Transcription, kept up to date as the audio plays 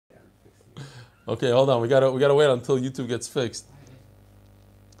Okay, hold on. We gotta wait until YouTube gets fixed.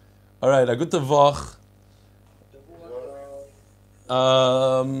 All right, a good vach.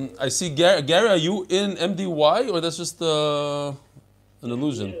 I see Gary. Are you in MDY or that's just an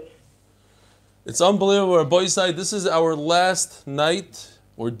illusion? It's unbelievable. Our boy side. This is our last night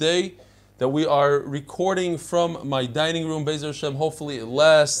or day that we are recording from my dining room. Bezer Hashem. Hopefully it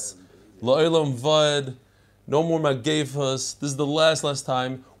lasts. La'olam vad. No more magefas. This is the last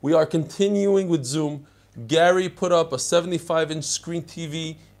time. We are continuing with Zoom. Gary put up a 75-inch screen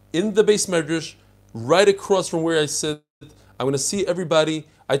TV in the base medrash, right across from where I sit. I'm going to see everybody.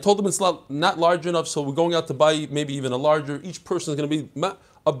 I told them it's not large enough, so we're going out to buy maybe even a larger. Each person is going to be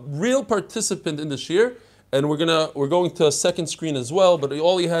a real participant in this year, and we're going to a second screen as well. But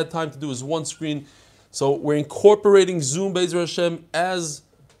all you had time to do is one screen, so we're incorporating Zoom Bezer Hashem as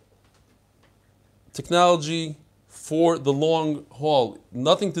technology for the long haul.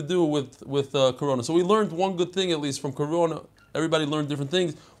 Nothing to do with Corona. So we learned one good thing at least from Corona. Everybody learned different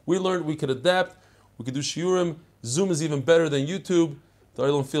things. We learned we could adapt. We could do shiurim. Zoom is even better than YouTube. The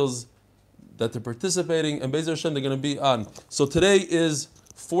Olam feels that they're participating, and Bezer Hashem they're going to be on. So today is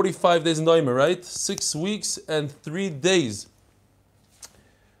 45 days in Doimer, right? 6 weeks and 3 days.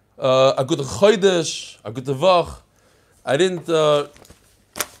 A good chodesh, a good vach. I didn't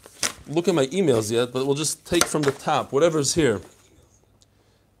look at my emails yet, but we'll just take from the top, whatever's here.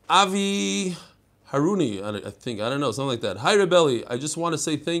 Avi Haruni, I don't know, something like that. Hi Rebelli, I just want to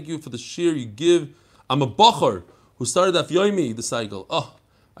say thank you for the shir you give. I'm a bachar who started Daf Yomi, the cycle. Oh,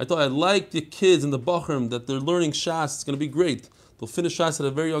 I thought I liked the kids in the bacharim that they're learning Shas. It's going to be great. They'll finish Shas at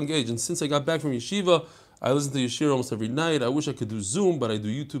a very young age. And since I got back from yeshiva, I listen to Yeshir almost every night. I wish I could do Zoom, but I do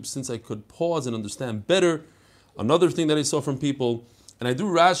YouTube since I could pause and understand better. Another thing that I saw from people, and I do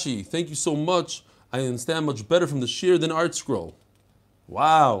Rashi. Thank you so much. I understand much better from the shir than Art Scroll.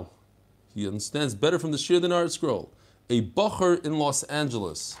 Wow. He understands better from the shir than Art Scroll. A bacher in Los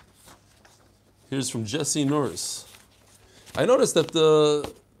Angeles. Here's from Jesse Norris. I noticed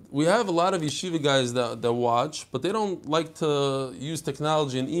that we have a lot of yeshiva guys that watch, but they don't like to use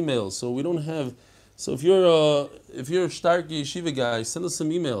technology and emails. So we don't have. So if you're a starky yeshiva guy, send us some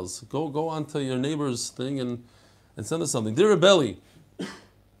emails. Go onto your neighbor's thing and send us something. Dear Rebelli,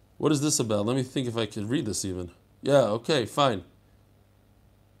 what is this about? Let me think if I can read this even. Yeah, okay, fine.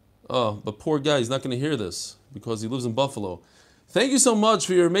 Oh, but poor guy, he's not going to hear this because he lives in Buffalo. Thank you so much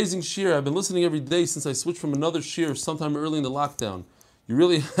for your amazing shir. I've been listening every day since I switched from another shir sometime early in the lockdown. You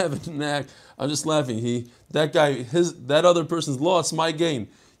really have a knack. I'm just laughing. That other person's loss, my gain.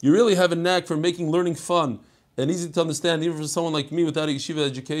 You really have a knack for making learning fun and easy to understand, even for someone like me without a yeshiva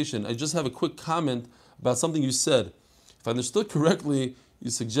education. I just have a quick comment about something you said. If I understood correctly, you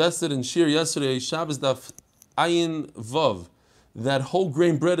suggested in shir yesterday, Shabbos Daf Ayin Vav, that whole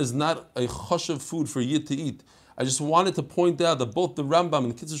grain bread is not a choshev food for Yid to eat. I just wanted to point out that both the Rambam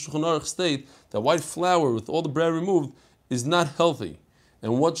and the Kitzur Shulchan Aruch state that white flour with all the bread removed is not healthy.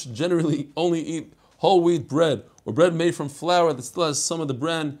 And one should generally only eat whole wheat bread or bread made from flour that still has some of the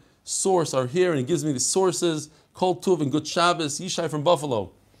brand source are here, and it gives me the sources, Kol Tuv and Good Shabbos, Yishai from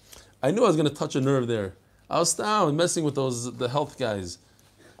Buffalo. I knew I was going to touch a nerve there. I was messing with the health guys.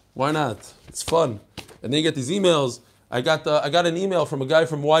 Why not? It's fun. And then you get these emails. I got an email from a guy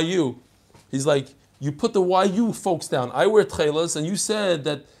from YU. He's like, you put the YU folks down. I wear tchelas, and you said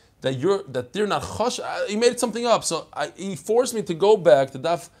that they're not chosh. He made something up. So he forced me to go back to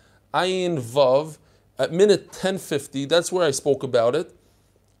Daf Ayin Vav at minute 10:50. That's where I spoke about it.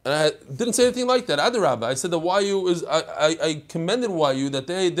 And I didn't say anything like that. Adarabba. I said the YU is, I commended YU that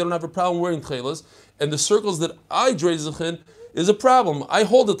they don't have a problem wearing tchelas, and the circles that I dreizik in is a problem. I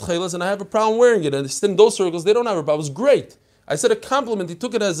hold the tchelas and I have a problem wearing it, and in those circles they don't have a problem. It was great. I said a compliment. He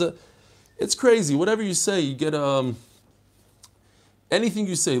took it as it's crazy. Whatever you say, you get anything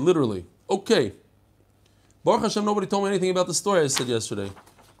you say, literally. Okay. Baruch Hashem, nobody told me anything about the story I said yesterday.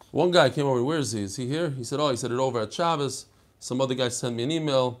 One guy came over. Where is he? Is he here? He said, he said it over at Shabbos. Some other guy sent me an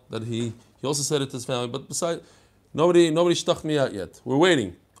email that he also said it to his family. But besides, nobody stuck me out yet. We're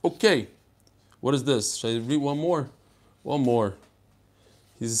waiting. Okay. What is this? Should I read one more? One more.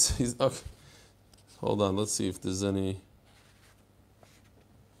 He's okay. Hold on. Let's see if there's any.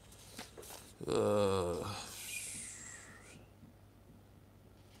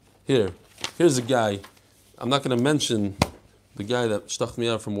 Here's a guy. I'm not going to mention the guy that stuck me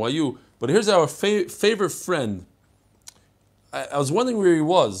out from YU, but here's our favorite friend. I was wondering where he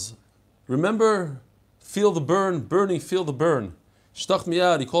was. Remember, Feel the Burn, Burning, Feel the Burn. Stuck me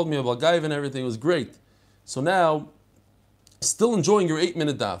out. He called me a Balgaiv and everything. It was great. So now, still enjoying your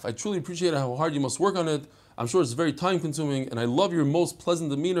 8-minute daf. I truly appreciate how hard you must work on it. I'm sure it's very time consuming, and I love your most pleasant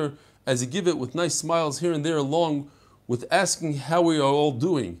demeanor as you give it with nice smiles here and there, along with asking how we are all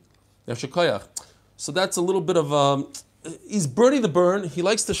doing. So that's a little bit of, he's burning the burn. He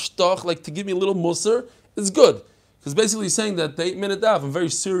likes to shtach, like to give me a little musser. It's good. Because basically he's saying that the 8-minute daf, I'm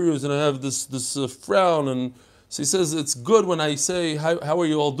very serious and I have this frown. And so he says, it's good when I say, how are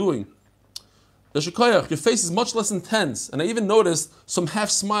you all doing? Your face is much less intense. And I even noticed some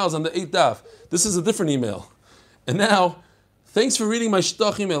half smiles on the 8th daf. This is a different email. And now, thanks for reading my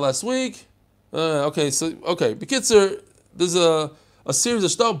shtach email last week. Bekitzer, there's a series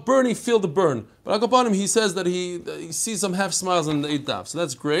of shtach, burning, feel the burn. But upon him, he says that he sees some half smiles on the 8th daf. So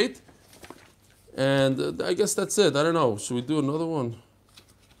that's great. And I guess that's it. I don't know. Should we do another one?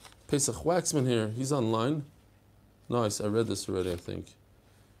 Pesach Waxman here. He's online. Nice. I read this already, I think.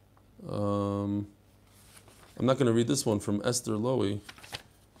 I'm not going to read this one from Esther Lowy.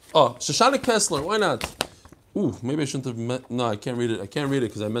 Oh, Shoshana Kessler. Why not? Ooh, maybe I shouldn't have... No, I can't read it. I can't read it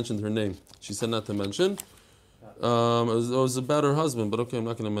because I mentioned her name. She said not to mention. It was about her husband, but okay, I'm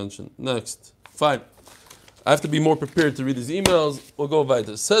not going to mention. Next. Fine. I have to be more prepared to read these emails. We'll go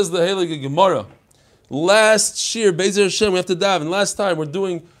weiter. Says the Heilige Gemara. Last shir, Bezer Hashem, we have to daven. Last time we're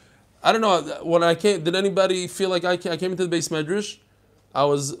doing... I don't know, when I came... Did anybody feel like I came into the base medrash? I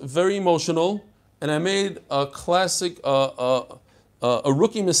was very emotional, and I made a classic, a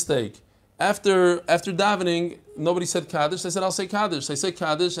rookie mistake. After davening, nobody said Kaddish. I said, I'll say Kaddish. I said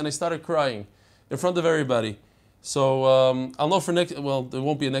Kaddish, and I started crying in front of everybody. So I'll know for next. Well, there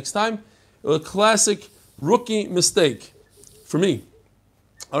won't be a next time. A classic rookie mistake for me.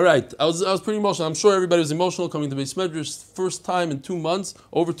 All right, I was pretty emotional. I'm sure everybody was emotional coming to Beis Medrash first time in 2 months,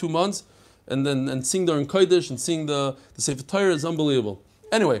 over 2 months. And seeing during Kodesh and seeing the Sefer Torah is unbelievable.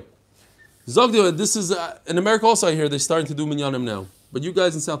 Anyway, Zogdio, this is, in America also I hear they're starting to do minyanim now. But you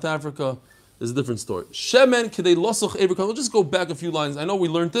guys in South Africa, is a different story. Shemen kidei losoch ever. We'll just go back a few lines. I know we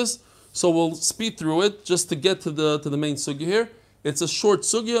learned this, so we'll speed through it just to get to the main sugya here. It's a short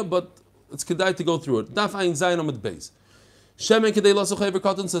sugya, but it's kedai to go through it. Daf ayin zayin amid beis. Shemen kidei losoch ever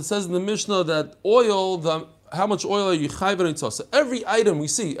cotton. So it says in the Mishnah that oil, how much oil are you chayv on tzasa? Every item we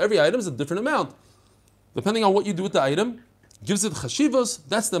see, every item is a different amount. Depending on what you do with the item, gives it chashivas,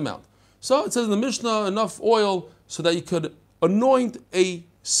 that's the amount. So it says in the Mishnah, enough oil so that you could anoint a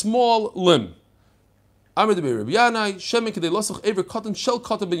small limb.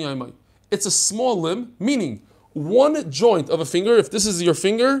 It's a small limb, meaning one joint of a finger. If this is your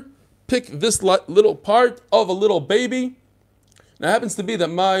finger, pick this little part of a little baby. Now it happens to be that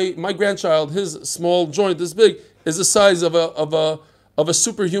my grandchild, his small joint, this big, is the size of a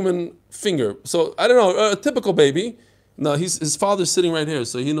superhuman finger. So I don't know, a typical baby. No, his father's sitting right here,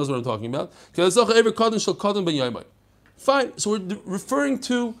 so he knows what I'm talking about. Fine. So we're referring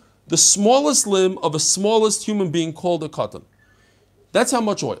to the smallest limb of a smallest human being called a katan. That's how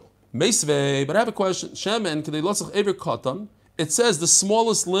much oil. Meisvei, but I have a question. Shemen kedei losach ever katan. It says the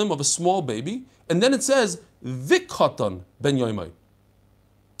smallest limb of a small baby, and then it says vik katan ben yoimai.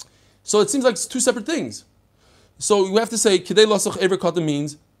 So it seems like it's two separate things. So you have to say kedei losach ever katan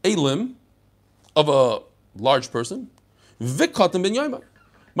means a limb of a large person. Vik katan ben yoimai.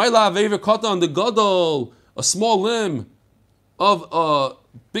 My lav ever katan the gadol, a small limb of a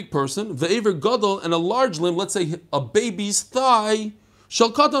big person, ve'ever gadol, and a large limb, let's say a baby's thigh,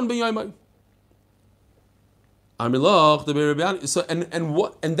 shall katan b'yaymai. So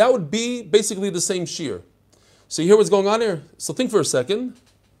and that would be basically the same shear. So you hear what's going on here? So think for a second.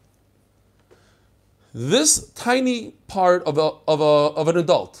 This tiny part of an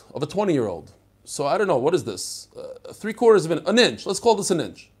adult, of a 20-year-old. So I don't know, what is this? 3/4 of an inch. Let's call this an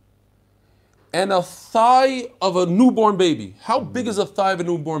inch. And a thigh of a newborn baby. How big is a thigh of a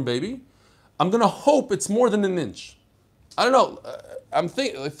newborn baby? I'm going to hope it's more than an inch. I don't know. I'm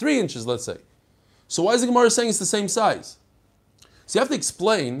thinking like 3 inches, let's say. So why is the Gemara saying it's the same size? So you have to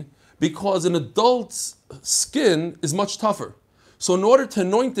explain, because an adult's skin is much tougher. So in order to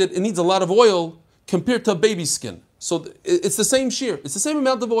anoint it, it needs a lot of oil compared to a baby's skin. So it's the same shear. It's the same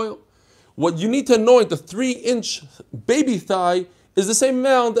amount of oil. What you need to anoint, the 3-inch baby thigh, is the same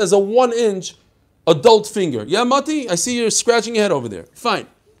amount as a 1-inch adult finger. Yeah, Mati? I see you're scratching your head over there. Fine.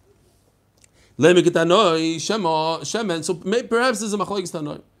 So perhaps this is a machlokes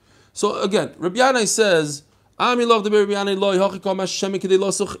tanoi. So again, Rabbi Yanai says,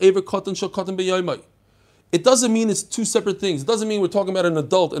 it doesn't mean it's two separate things. It doesn't mean we're talking about an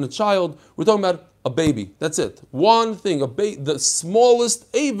adult and a child. We're talking about a baby. That's it. One thing, the smallest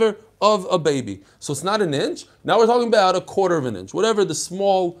aver of a baby. So it's not an inch. Now we're talking about 1/4 of an inch. Whatever the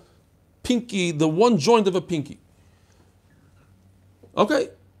small pinky, the one joint of a pinky. Okay.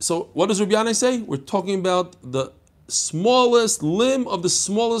 So what does Rabbi Yanai say? We're talking about the smallest limb of the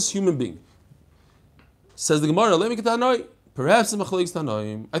smallest human being. Says the Gemara, perhaps it's Machlokes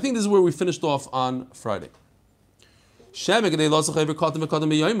Tanoim. I think this is where we finished off on Friday. Divri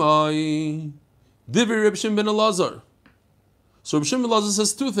Reb Shimon ben Elazar. So Reb Shimon ben Elazar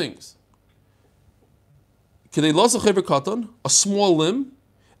says two things. A small limb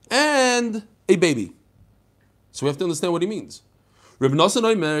and a baby. So we have to understand what he means. Reb Nosson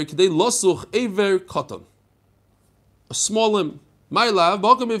Omer, Kedei Losuch Eiver Katan. A small limb. My love,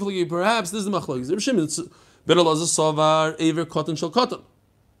 perhaps this is the Machlokes. Reb Shimon ben Elazar Savar Eiver Katan Shel Katan.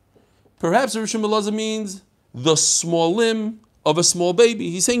 Perhaps Reb Shimon ben Elazar means the small limb of a small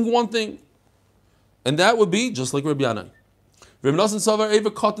baby. He's saying one thing. And that would be just like Rabbi Yanai. Reb Nosson Savar Eiver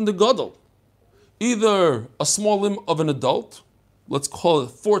Katan the Gadol. Either a small limb of an adult, let's call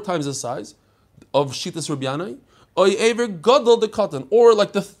it 4 times the size of Shitas Rabbi Yanai, or Eiver Gadol the Katan, or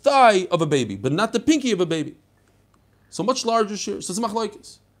like the thigh of a baby, but not the pinky of a baby. So much larger share. So it's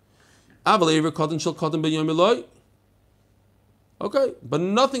machlokes. Aval Eiver Katan Shel Katan Ben Yom Eloi. Okay, but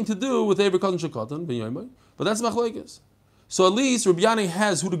nothing to do with Eiver Katan Shel Katan Ben Yom Eloi. But that's machlokes. So at least Rabbi Yanai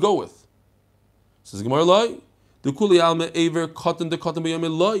has who to go with. Says Gemara Eloi, the Kuli Alma Eiver Katan the Katan Ben Yom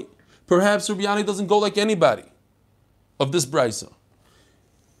Eloi. Perhaps Rabbi Yanai doesn't go like anybody of this brisa.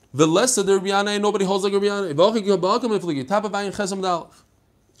 The less of the Rabbi Yanai, nobody holds like Rabbi Yanai. Top of Ayin Chesam Dalef.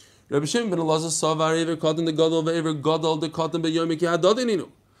 Rabbi Shimon ben Elazar Savar Eiver Katan the Gadol ve'Eiver Gadol the Katan Ben Yom Eloi.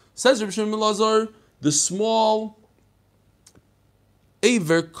 Says Rabbi Shimon ben Elazar, the small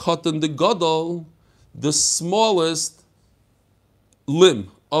Eiver Katan the Gadol, the smallest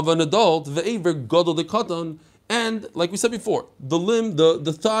limb of an adult, ve'Eiver Gadol the Katan, and like we said before, the limb,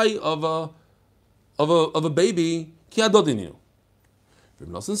 the thigh of a baby, ki adodinu.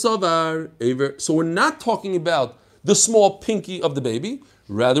 So we're not talking about the small pinky of the baby,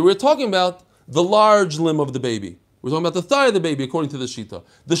 rather we're talking about the large limb of the baby. We're talking about the thigh of the baby according to the Shita.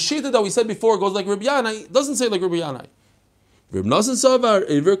 The Shita that we said before goes like Rabbi Yanai, doesn't say like Rabbi Yanai. Reb Nosson Savar,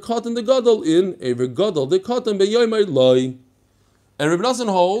 Eiver Katan the Gadol in, Eiver Gadol the Katan beYomar Loi. And Reb Nosson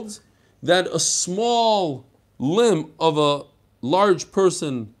holds that a small limb of a large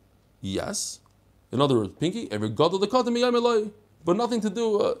person, yes. In other words, pinky, Eiver Gadol the Katan beYomar Loi. But nothing to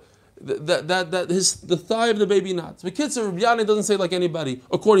do the thigh of the baby not. The Kitzur Rabbi Yanai doesn't say like anybody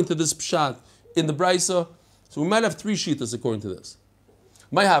according to this pshat in the brisa. So we might have 3 shitas according to this.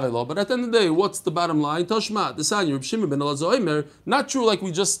 Might have it law, but at the end of the day, what's the bottom line? Tashma, the Sanya, Reb Shimon ben Elazar Omer, not true like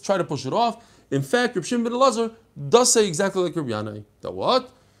we just try to push it off. In fact, Reb Shimon ben Elazar does say exactly like Rabbi Yanai. That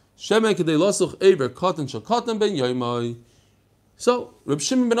what? Shemen kedei losuch eiver katan shel katan ben yomai. So Reb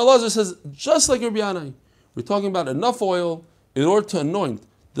Shimon ben Elazar says just like Rabbi Yanai, we're talking about enough oil in order to anoint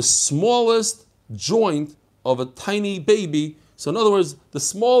the smallest joint of a tiny baby. So in other words, the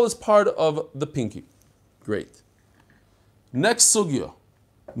smallest part of the pinky. Great. Next sugya.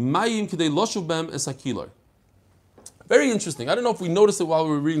 Mayim kedei loshuv bem es hakilar. Very interesting. I don't know if we noticed it while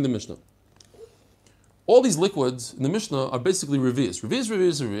we were reading the Mishnah. All these liquids in the Mishnah are basically revius.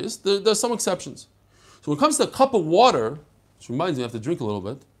 Revius. There are some exceptions. So when it comes to a cup of water, which reminds me I have to drink a little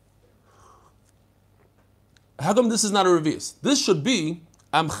bit. How come this is not a revius? This should be,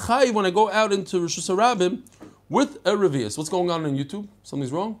 I'm chai when I go out into Rosh Hashanah with a revius. What's going on YouTube?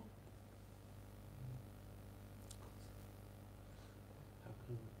 Something's wrong?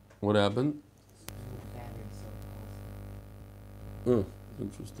 What happened? Oh,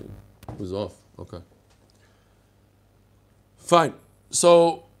 interesting. It was off. Okay. Fine.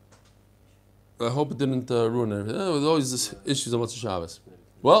 So, I hope it didn't ruin everything. There's always this issues on Motzei Shabbos.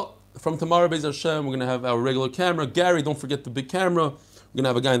 Well, from tomorrow, Be'ez Hashem, we're going to have our regular camera. Gary, don't forget the big camera. We're going to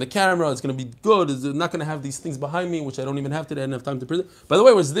have a guy in the camera. It's going to be good. It's not going to have these things behind me, which I don't even have today. I didn't have time to present. By the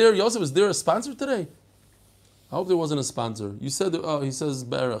way, was there a sponsor today? I hope there wasn't a sponsor. You said, he says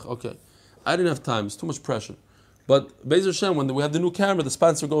Berach. Okay. I didn't have time. It's too much pressure. But Be'ez Hashem, when we have the new camera, the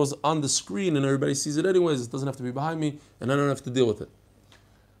sponsor goes on the screen and everybody sees it anyways. It doesn't have to be behind me and I don't have to deal with it.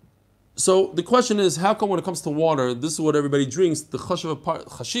 So the question is, how come when it comes to water, this is what everybody drinks, the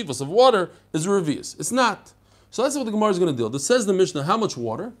chashivas of water is revius? It's not. So that's what the Gemara is going to deal. It says the Mishnah, how much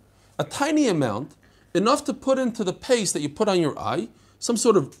water? A tiny amount, enough to put into the paste that you put on your eye, some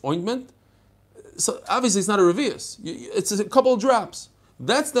sort of ointment. So obviously it's not a revius. It's a couple of drops.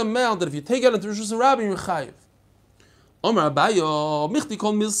 That's the amount that if you take out into Rosh Hashanah, you're chayiv. Omar Abaya, michti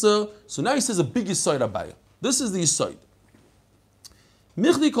kol milsa. So now he says a big yisoid Abaya. This is the yisoid.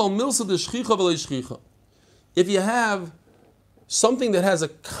 Michti kol milsa de shchicha v'le shchicha. If you have something that has a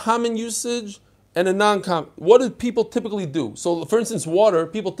common usage and a non-common, what do people typically do? So for instance, water,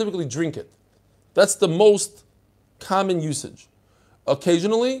 people typically drink it. That's the most common usage.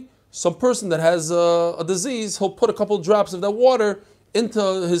 occasionally, some person that has a disease, he'll put a couple of drops of that water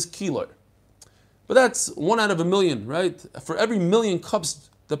into his keeler. But that's 1 out of a million, right? For every million cups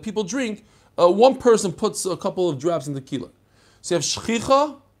that people drink, one person puts a couple of drops in the keeler. So you have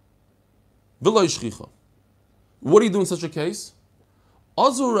shchicha, v'lo shchicha. What do you do in such a case?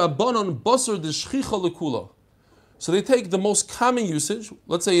 Azur rabbanon basar de shchicha lekula. So they take the most common usage,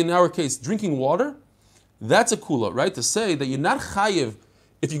 let's say in our case, drinking water, that's a kula, right? To say that you're not chayiv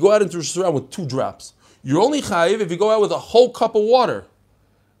if you go out into a restaurant with 2 drops. You're only chayiv if you go out with a whole cup of water.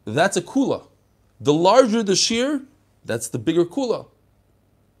 That's a kula. The larger the shear, that's the bigger kula.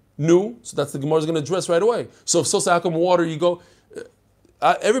 New, so that's the Gemara is going to address right away. So if sosakum water, you go,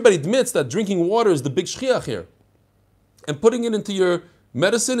 everybody admits that drinking water is the big shchiach here. And putting it into your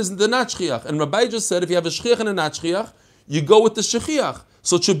medicine is the not shchiach. And Rabbi just said if you have a shchiach and a not shchiach, you go with the shchiach.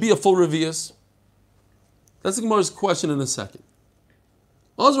 So it should be a full revius. That's the Gemara's question in a second.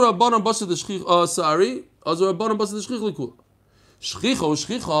 Shchicha or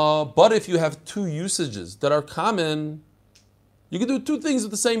shchicha, but if you have 2 usages that are common, you can do 2 things with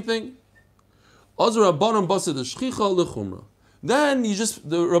the same thing. Then the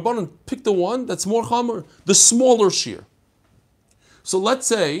Rabbanan pick the one that's more chamor, the smaller shear. So let's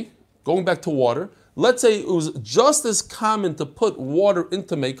say, going back to water, let's say it was just as common to put water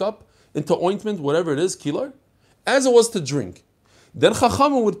into makeup, into ointment, whatever it is, kilar, as it was to drink. Then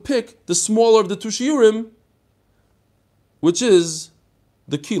Chachamim would pick the smaller of the 2 shiurim, which is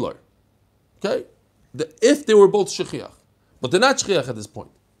the kilar. Okay? If they were both shechiach. But they're not shechiach at this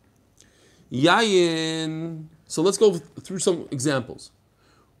point. Yayin. So let's go through some examples.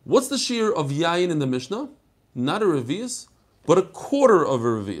 What's the shear of yayin in the Mishnah? Not a revius, but a quarter of a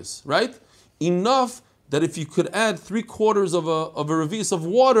revius, right? Enough that if you could add 3/4 of a revius of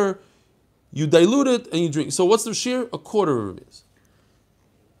water, you dilute it and you drink. So what's the shear? A quarter of a revius.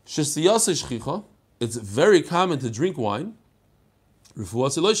 It's very common to drink wine.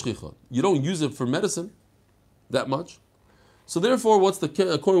 You don't use it for medicine that much. So therefore,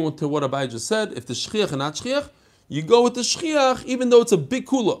 according to what Abai just said, if the shchiach and not shchiach, you go with the shchiach even though it's a big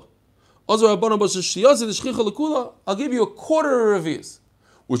kula. I'll give you a quarter of revius,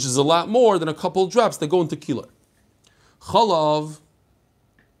 which is a lot more than a couple of drops that go into kila. Chalav,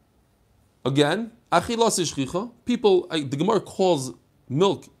 again, people, the Gemara calls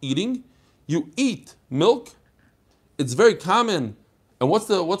milk eating. You eat milk. It's very common. And what's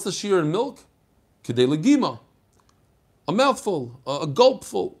the shear in milk? Kedei legima. A mouthful, a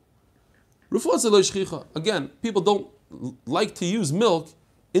gulpful. Again, people don't like to use milk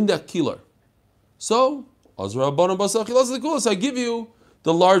in that killer. So, I give you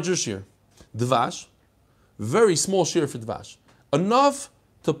the larger shear. Dvash, very small shear for dvash. Enough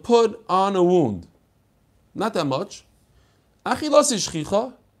to put on a wound. Not that much. Oh,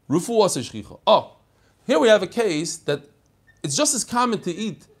 here we have a case that it's just as common to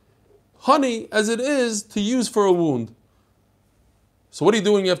eat honey as it is to use for a wound. So what do you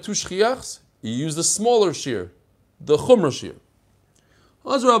do when you have 2 shchiachs? You use the smaller shear, the chumrah shear.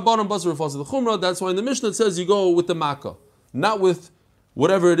 That's why in the Mishnah it says you go with the makkah, not with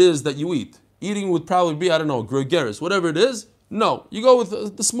whatever it is that you eat. Eating would probably be, I don't know, gregaris, whatever it is. No, you go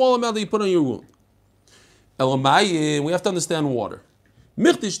with the small amount that you put on your wound. We have to understand water.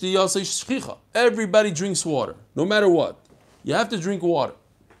 Everybody drinks water, no matter what. You have to drink water.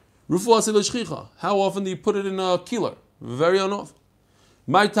 How often do you put it in a keeler? Very unoften.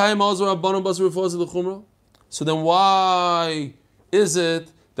 So then why is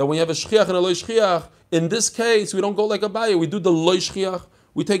it that when you have a shchiach and a loy shchiach, in this case we don't go like Abaye, we do the loy shchiach,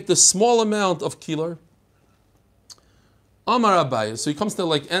 we take the small amount of keeler. Amar Abaye, so he comes to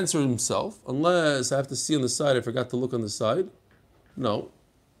answer himself, unless I have to see on the side, I forgot to look on the side. No.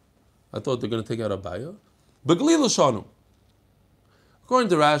 I thought they're going to take out Abaye. But Glila Shanu. According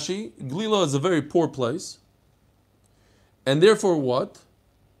to Rashi, Glila is a very poor place. And therefore what?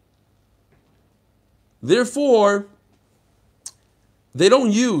 Therefore, they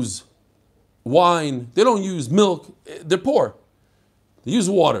don't use wine, they don't use milk, they're poor. They use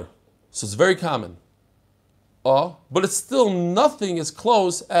water. So it's very common. But it's still nothing as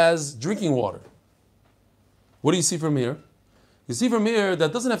close as drinking water. What do you see from here? You see from here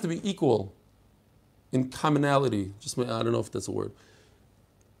that doesn't have to be equal in commonality. I don't know if that's a word.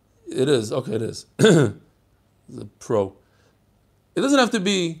 It is. Okay, it is. It's a pro. It doesn't have to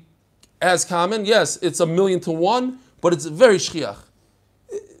be as common. Yes, it's 1,000,000 to 1, but it's very shchiach.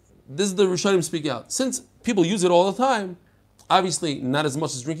 This is the Rishonim speak out. Since people use it all the time, obviously not as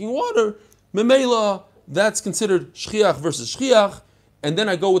much as drinking water, memela, that's considered shchiach versus shchiach, and then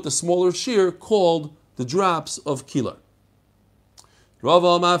I go with the smaller shear called the drops of kilar.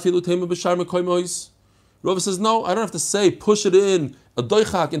 Rava says, no, I don't have to say push it in a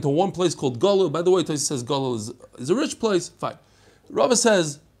doichak into one place called Galil. By the way, Tosfos says Galil is a rich place. Fine. Rava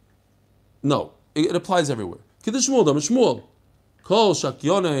says, no, it applies everywhere. Kiddush Shmuel, Dam Shmuel, Kol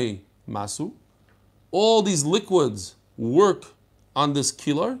Shakyone Masu. All these liquids work on this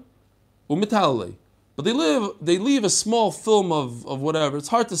kilar, umitalei. But they leave a small film of whatever. It's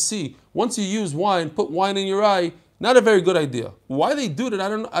hard to see. Once you use wine, put wine in your eye, not a very good idea. Why they do that,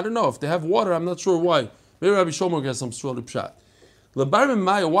 I don't know. If they have water, I'm not sure why. Maybe Rabbi Shlomo has some sort of pshat.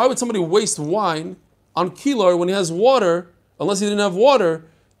 Why would somebody waste wine on kilar when he has water, unless he didn't have water,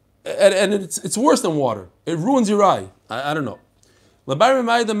 and it's worse than water. It ruins your eye. I don't know. Now I'm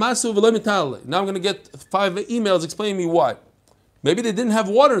going to get 5 emails explaining me why. Maybe they didn't have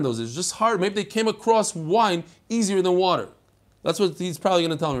water in those days. It's just hard. Maybe they came across wine easier than water. That's what he's probably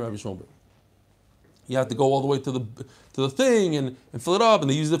going to tell me, Rabbi Shlomo. You have to go all the way to the thing and fill it up,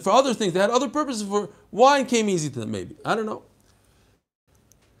 and they used it for other things. They had other purposes for wine came easy to them, maybe. I don't know.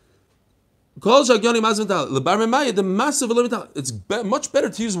 It's much better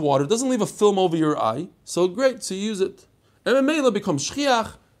to use water. It doesn't leave a film over your eye. So great, so you use it. And Memela becomes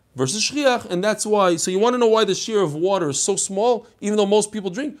shchiach versus shchiach, and that's why. So you want to know why the shear of water is so small, even though most people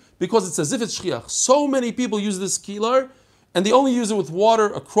drink? Because it's as if it's shchiach. So many people use this kilar, and they only use it with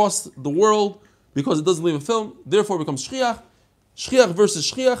water across the world because it doesn't leave a film. Therefore, it becomes shchiach. Shchiach versus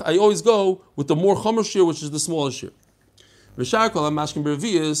shchiach. I always go with the more chomer shear, which is the smaller shear. We're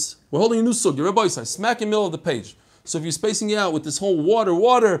holding a new sugya. Rabbi Isai, smack in the middle of the page. So if you're spacing it out with this whole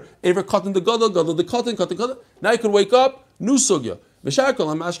water, ever cotton the gadol, the cotton. Now you can wake up, new sugya.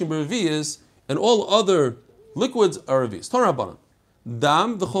 And all other liquids are revius.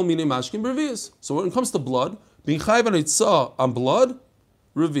 Dam v'chol mine mashkin revius. So when it comes to blood, being chayv and itzah on blood,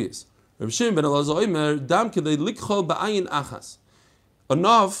 revius. Rabbi Shimon ben Elazar Omer, dam kedei likchol ba'ayin achas.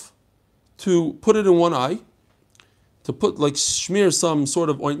 Enough to put it in one eye, to put like smear some sort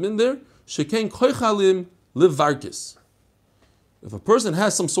of ointment there. Shekain koichalim livarkis. If a person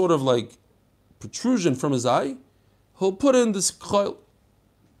has some sort of like protrusion from his eye, he'll put in this koil.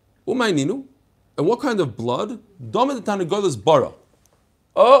 Umayninu. And what kind of blood? Domet tanagolas bara.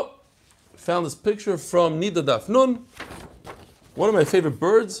 Oh, found this picture from Nida Dafnun. One of my favorite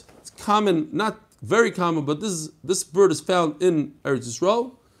birds. It's common, not very common, but this bird is found in Eretz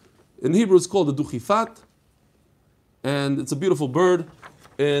Yisrael. In Hebrew, it's called the duchifat. And it's a beautiful bird.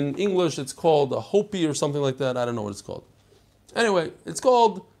 In English, it's called a hopi or something like that. I don't know what it's called. Anyway, it's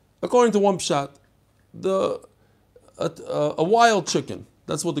called, according to one pshat, a wild chicken.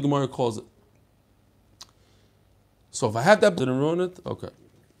 That's what the Gemara calls it. So if I have that, didn't ruin it? Okay.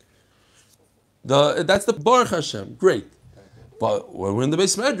 That's the Baruch Hashem. Great. But when we're in the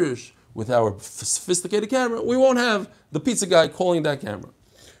Beis Medrash, with our sophisticated camera, we won't have the pizza guy calling that camera.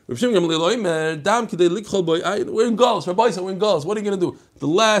 We're in Gullus. Rabbi said, we're in Gullus. What are you going to do? The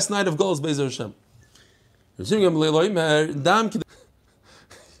last night of Gullus, Be'ezer Hashem.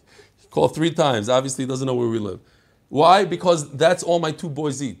 He called 3 times. Obviously, he doesn't know where we live. Why? Because that's all my 2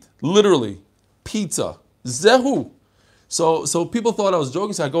 boys eat. Literally. Pizza. Zehu. So people thought I was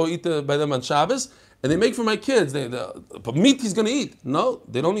joking, so I go eat by them on Shabbos, and they make for my kids. But meat he's going to eat. No,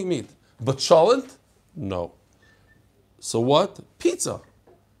 they don't eat meat. But cholent? No. So what? Pizza.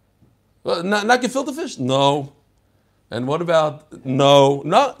 Not gefilte fish? No. And what about no?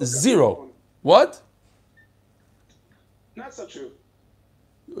 Not 0. What? Not so true.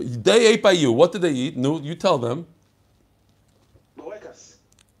 They ate by you. What did they eat? No, you tell them. Boekas.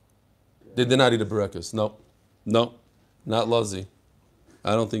 They did not eat a burekas. No. Not Luzzy.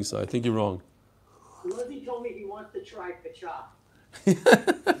 I don't think so. I think you're wrong. Luzzy told me he wants to try pacha.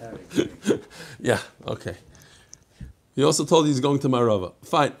 Yeah, okay. He also told he's going to Marava.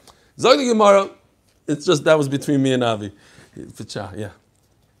 Fine. Zog the Gemara, it's just that was between me and Avi. Pacha, yeah.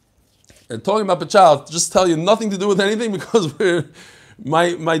 And talking about Pacha, I'll just tell you nothing to do with anything because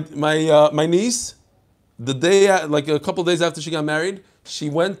my niece, the day like a couple of days after she got married, she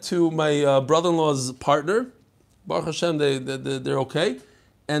went to my brother-in-law's partner. Baruch Hashem, they're okay,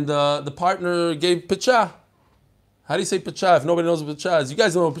 and the partner gave Pacha. How do you say Pacha if nobody knows what Pacha is? You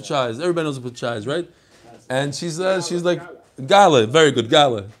guys know what Pacha is. Everybody knows what Pacha is, right? And she's like Gala, very good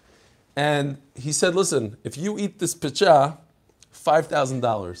Gala. And he said, listen, if you eat this Pacha,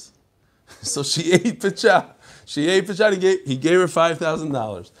 $5,000. So she ate Pacha. He gave her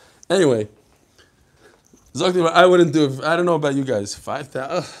 $5,000. Anyway, I wouldn't do it. I don't know about you guys.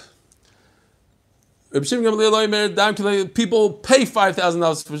 5,000. People pay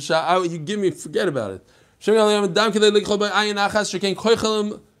 $5,000 for Pacha. You give me, forget about it.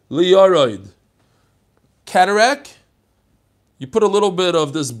 Cataract, You put a little bit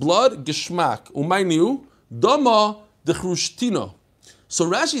of this blood, geschmack. Umayniu, dama de chrushtina. So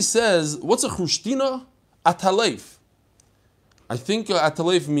Rashi says, what's a chrushtina? Atalef. I think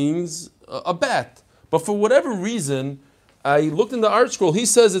atalef means a bat. But for whatever reason, I looked in the art scroll, he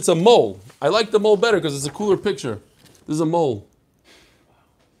says it's a mole. I like the mole better because it's a cooler picture. This is a mole.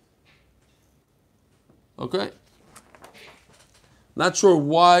 Okay? Not sure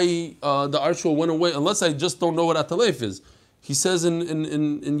why the art scroll went away, unless I just don't know what atalef is. He says in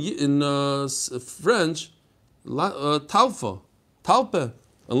French, talpa, talpe.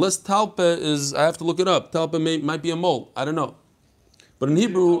 Unless talpe is, I have to look it up. Talpe might be a mole. I don't know. But in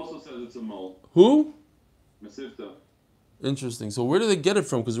Hebrew, also says it's a mole. who? Masifta. Interesting. So where do they get it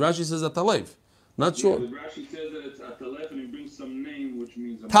from? Because Rashi says atalef. Not sure. Yeah, Rashi says that it's atalef and he brings some name which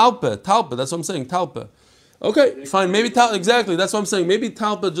means a mole. Talpe. That's what I'm saying. Talpe. Okay, fine. Maybe exactly. That's what I'm saying. Maybe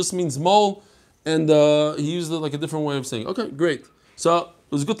talpe just means mole, and he used it like a different way of saying. Okay, great. So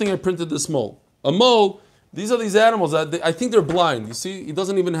it was a good thing I printed this mole. A mole. These are these animals that I think they're blind. You see, he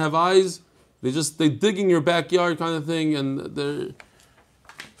doesn't even have eyes. They dig in your backyard kind of thing, and they're.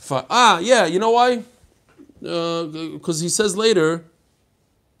 Yeah. You know why? Because he says later.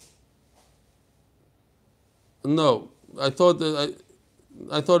 No, I thought the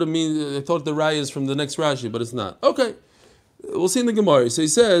raya is from the next Rashi, but it's not. Okay, we'll see in the Gemara. So he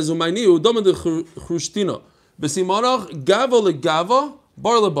says, "Umayniu dama de chrushtina b'simanach gava legava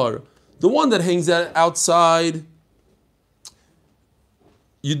bar lebar." The one that hangs outside,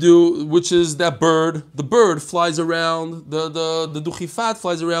 you do, which is that bird. The bird flies around. The duchifat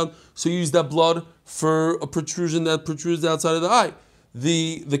flies around. So you use that blood for a protrusion that protrudes outside of the eye.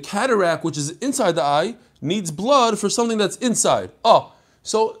 The cataract, which is inside the eye, needs blood for something that's inside. Oh,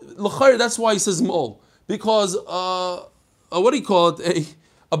 so l'chayr, that's why he says mole, because what do you call it?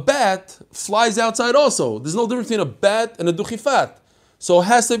 A bat flies outside also. There's no difference between a bat and a duchifat. So it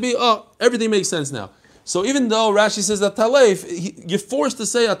has to be. Everything makes sense now. So even though Rashi says that talef, you're forced to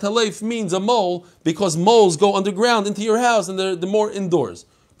say a talef means a mole because moles go underground into your house and they're more indoors.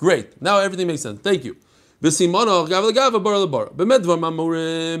 Great. Now everything makes sense. Thank you. The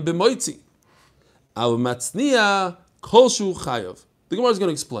Gemara is going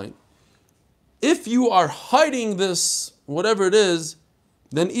to explain. If you are hiding this, whatever it is,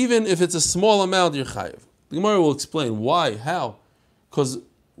 then even if it's a small amount, you're chayiv. The Gemara will explain why, how. Because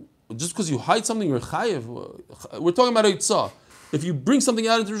just because you hide something, you're chayiv. We're talking about Eitzah. If you bring something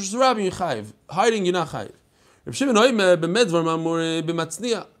out into Rosh Hashanah, you're chayiv. Hiding, you're not chayiv. Reb Shimon Oimer b'medvar mamur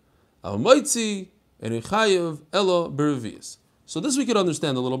b'matzniya al moitzi and chayiv elo b'revius. So this we could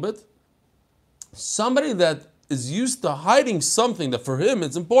understand a little bit. Somebody that is used to hiding something that for him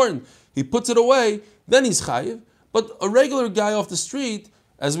it's important, he puts it away, then he's chayiv. But a regular guy off the street,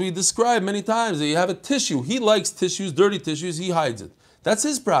 as we described many times, that you have a tissue. He likes tissues, dirty tissues, he hides it. That's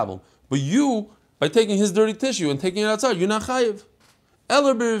his problem. But you, by taking his dirty tissue and taking it outside, you're not chayiv.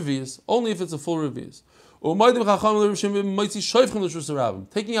 Eller b'revius, only if it's a full revius. Taking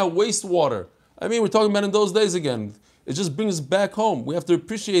out wastewater. I mean, we're talking about in those days again. It just brings us back home. We have to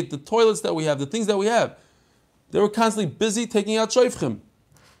appreciate the toilets that we have, the things that we have. They were constantly busy taking out shoifchim,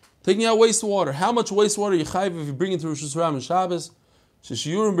 taking out wastewater. How much wastewater you chayiv if you bring it to Rosh Hashanah and Shabbos?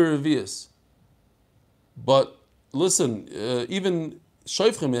 Sheshiyurim b'revius. But listen, even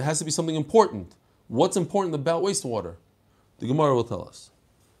shoifchim, it has to be something important. What's important about wastewater? The Gemara will tell us.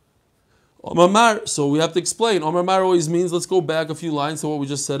 Omar, so we have to explain. Omar Mar always means, let's go back a few lines to what we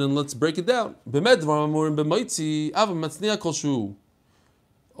just said and let's break it down.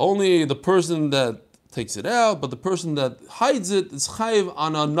 Only the person that takes it out, but the person that hides it is chayiv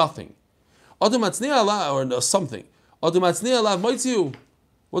on a nothing. Or a something. What's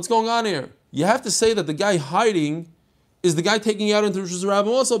going on here? You have to say that the guy hiding is the guy taking out into Rosh Hashanah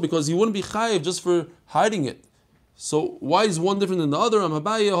also, because he wouldn't be chayiv just for hiding it. So why is one different than the other? Let me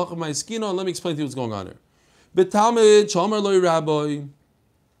explain to you what's going on here.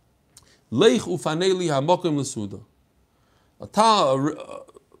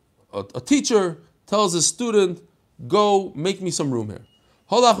 A teacher tells his student, go make me some room here.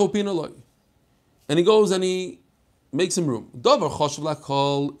 And he goes and he makes him room.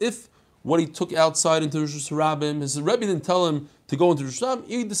 If what he took outside into Rosh Hashanah, his Rebbe didn't tell him to go into Rosh Hashanah,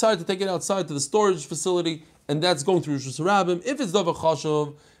 he decided to take it outside to the storage facility, and that's going through Rosh Hashanah. If it's Davar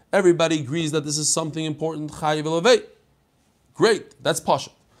Chashav, everybody agrees that this is something important. Chayiv Elavei. Great, that's Pasha.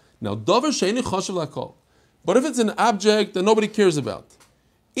 Now, Davar Sheini Chashav Lakol. But if it's an object that nobody cares about,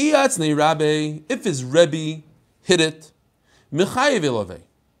 Iyatzne Rabbe, if his Rebbe hit it, Mechayiv Elavei.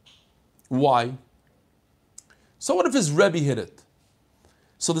 Why? So what if his Rebbe hit it?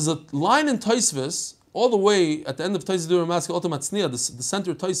 So there's a line in Tosfos all the way at the end of Taisvus Dur Maskil Otam Atzniya, the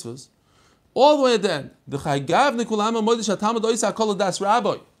center of Taisvus, all the way at the end. The Chaygav Nikulama Modish HaTalmud Oisa HaKol Das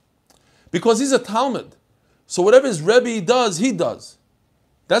Rabbi. Because he's a Talmud. So whatever his Rebbe does, he does.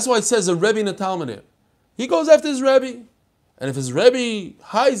 That's why it says a Rebbe in a Talmud here. He goes after his Rebbe. And if his Rebbe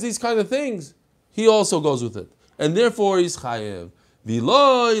hides these kind of things, he also goes with it. And therefore he's Chayev.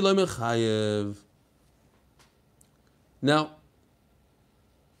 V'loi lo mechayev. Now,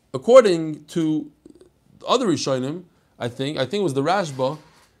 according to other Rishonim, I think it was the Rashba,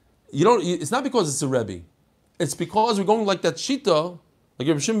 it's not because it's a Rebbe. It's because we're going like that Shita, like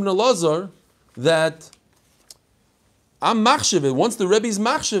Rabbi Shimon ben Elazar, that I'm machshavit. Once the Rebbe is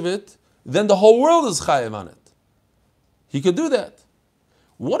machshavit, then the whole world is chayev on it. He could do that.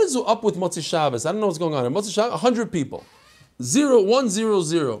 What is up with Motzi Shabbos? I don't know what's going on. In Motzi Shabbos, 100 people.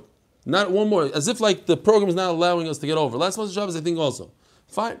 100. Not one more. As if like the program is not allowing us to get over. Last Motzi Shabbos, I think also.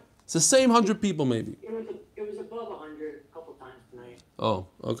 Fine. It's the same 100 people maybe. It was above 100 a couple times tonight. Oh,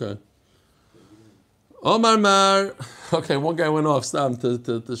 okay. Omar Mar. Okay, one guy went off. Stop to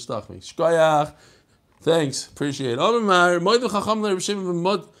shtach me. Shkoyach. Thanks. Appreciate it. Omar Mar. Moed v'chacham l'Reb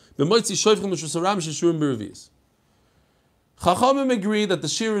b'moitzi shoyfchem l'shusaram sheshurim b'revius. Chachamim agree that the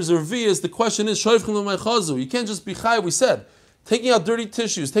shir is revius. The question is shoyfchem l'maychazu. You can't just be chay. We said taking out dirty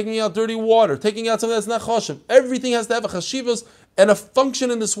tissues, taking out dirty water, taking out something that's not chashiv. Everything has to have a chashivas and a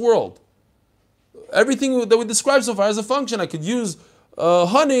function in this world. Everything that we described so far has a function. I could use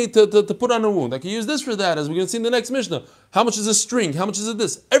honey to put on a wound. I could use this for that, as we're going to see in the next Mishnah. How much is a string? How much is it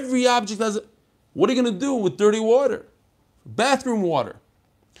this? Every object has what are you going to do with dirty water? Bathroom water.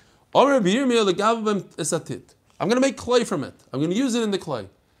 I'm going to make clay from it. I'm going to use it in the clay.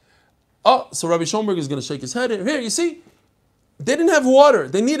 Oh, so Rabbi Schoenberg is going to shake his head. Here, you see? They didn't have water.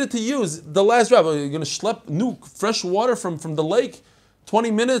 They needed to use the last drop. You're going to schlep new, fresh water from the lake,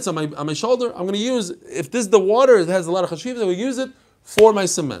 20 minutes on my shoulder. I'm going to use, if this is the water, it has a lot of chashiv, I will use it for my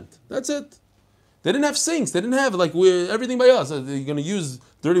cement. That's it. They didn't have sinks. They didn't have everything by us. Are you going to use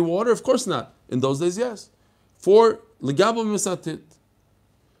dirty water? Of course not. In those days, yes. For legabo misatit.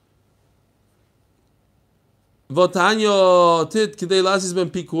 Votanyo tit kidei lasis ben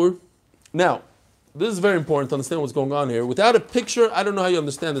pikur. Now, this is very important to understand what's going on here. Without a picture, I don't know how you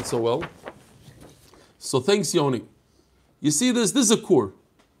understand it so well. So thanks, Yoni. You see this? This is a kur.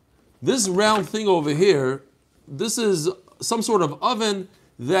 This round thing over here, this is some sort of oven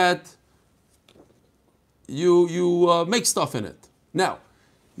that you make stuff in it. Now,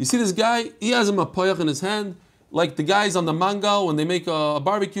 you see this guy? He has a mapayach in his hand, like the guys on the mangal when they make a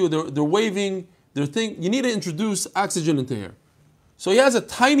barbecue. They're waving their thing. You need to introduce oxygen into here. So he has a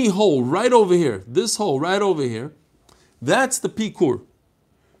tiny hole right over here. This hole right over here. That's the pikur.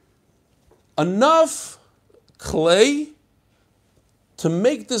 Enough clay to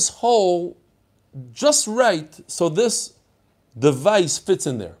make this hole just right so this device fits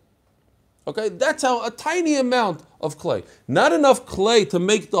in there. Okay, that's how a tiny amount of clay. Not enough clay to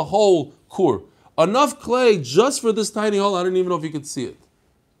make the whole kur. Enough clay just for this tiny hole. I don't even know if you could see it.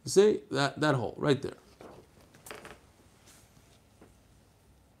 You see that hole right there.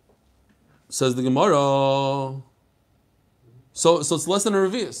 Says the Gemara. So it's less than a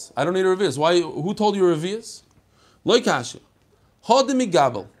revius. I don't need a revius. Why? Who told you a revius? Lo kasha. Hodimi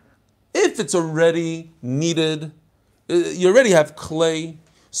gabel. If it's already needed, you already have clay.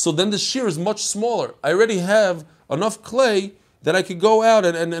 So then the shear is much smaller. I already have enough clay that I could go out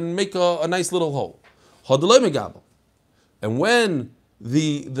and make a nice little hole. Hodilei megabel. And when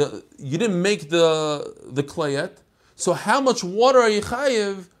you didn't make the clay yet, so how much water are you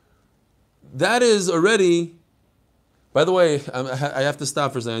chayiv? That is already. By the way, I have to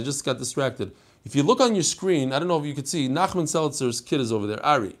stop for a second. I just got distracted. If you look on your screen, I don't know if you could see, Nachman Seltzer's kid is over there,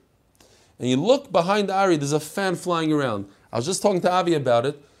 Ari. And you look behind Ari, there's a fan flying around. I was just talking to Avi about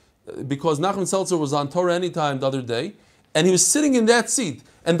it because Nachman Seltzer was on Torah Anytime the other day, and he was sitting in that seat,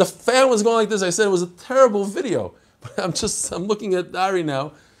 and the fan was going like this. I said it was a terrible video. But I'm looking at Ari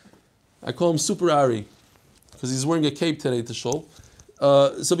now. I call him Super Ari because he's wearing a cape today to shul.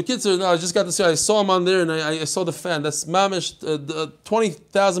 So the kids I just got to see. I saw him on there, and I saw the fan. That's mamish.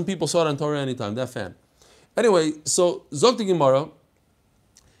 20,000 people saw it on Torah Anytime. That fan. Anyway, so Zog the Gemara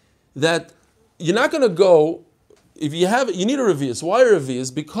that you're not going to go if you have it. You need a revius. Why a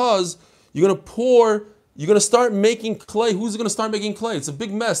revius? Because you're going to pour. You're going to start making clay. Who's going to start making clay? It's a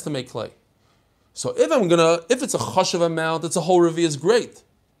big mess to make clay. So if it's a chashav amount, it's a whole revius, great.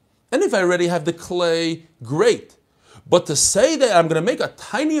 And if I already have the clay, great. But to say that I'm going to make a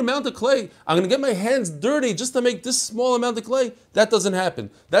tiny amount of clay, I'm going to get my hands dirty just to make this small amount of clay, that doesn't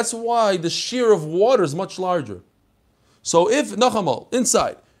happen. That's why the shear of water is much larger. So if, Nachamal,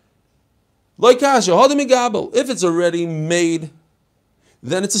 inside, Like kasha, hadami gabel. If it's already made,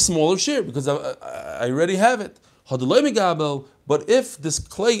 then it's a smaller shear because I already have it. Hadaloi megabel. But if this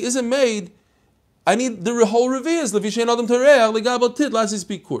clay isn't made, I need the whole revias. Levishen adam tereach legabel tit lasis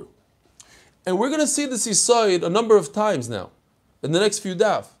bikur. And we're going to see this Yisayid a number of times now, in the next few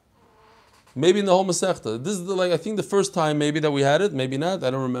daf. Maybe in the whole Masechta. This is I think the first time maybe that we had it, maybe not,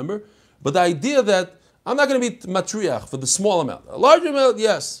 I don't remember. But the idea that I'm not going to be matriach for the small amount. A large amount,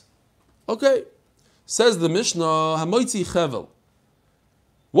 yes. Okay. Says the Mishnah, Hamoitzi chevel.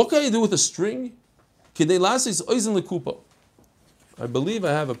 What can you do with a string? Kidei lasis oizen lekupa. I believe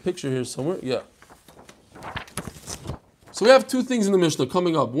I have a picture here somewhere. Yeah. So we have two things in the Mishnah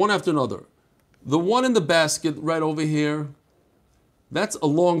coming up, one after another. The one in the basket right over here, that's a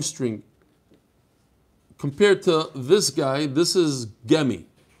long string. Compared to this guy, this is gemi.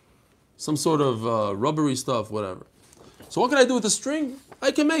 Some sort of rubbery stuff, whatever. So what can I do with the string?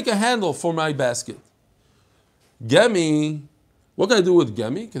 I can make a handle for my basket. Gemi, what can I do with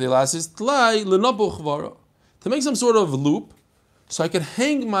gemi? To make some sort of loop, so I can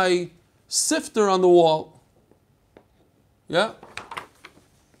hang my sifter on the wall. Yeah?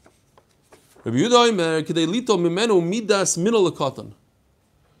 In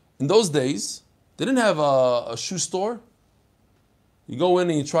those days, they didn't have a shoe store. You go in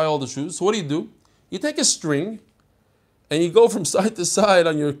and you try all the shoes. So what do? You take a string and you go from side to side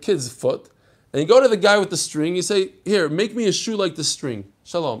on your kid's foot, and you go to the guy with the string, you say, here, make me a shoe like this string.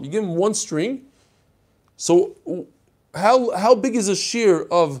 Shalom. You give him one string. So how big is a shear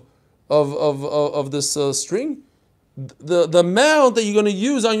of this string? The amount that you're going to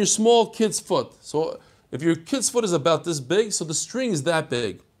use on your small kid's foot. So if your kid's foot is about this big, so the string is that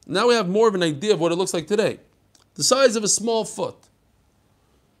big. Now we have more of an idea of what it looks like today. The size of a small foot.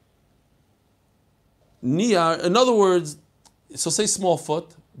 Niyar, in other words, so say small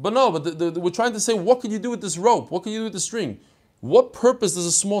foot, but no, but we're trying to say, what can you do with this rope? What can you do with the string? What purpose does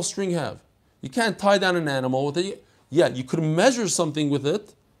a small string have? You can't tie down an animal with it. Yeah, you could measure something with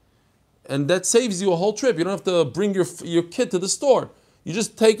it, and that saves you a whole trip. You don't have to bring your kid to the store. You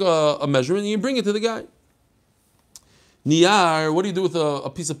just take a measurement and you bring it to the guy. Niyar, what do you do with a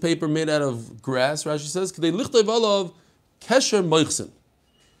piece of paper made out of grass? Rashi says,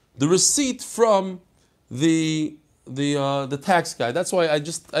 the receipt from the tax guy. That's why I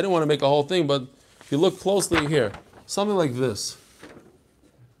didn't want to make a whole thing, but if you look closely here, something like this.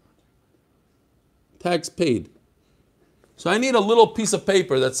 Tax paid. So I need a little piece of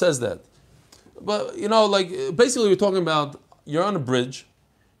paper that says that. But, basically we're talking about, you're on a bridge,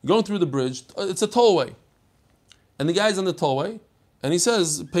 you're going through the bridge, it's a tollway. And the guy's on the tollway, and he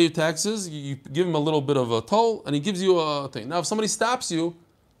says, pay your taxes, you give him a little bit of a toll, and he gives you a thing. Now, if somebody stops you,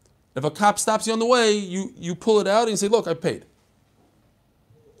 if a cop stops you on the way, you pull it out and you say, look, I paid.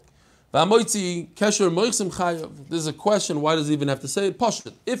 This is a question, why does he even have to say it?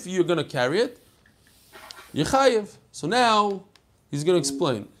 Pashut. If you're going to carry it, you're chayev. So now, he's going to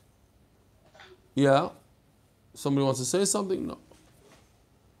explain. Yeah? Somebody wants to say something? No.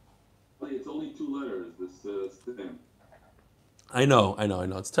 It's only 2 letters, this thing. I know.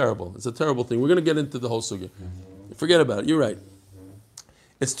 It's terrible. It's a terrible thing. We're going to get into the whole sugya. Forget about it. You're right.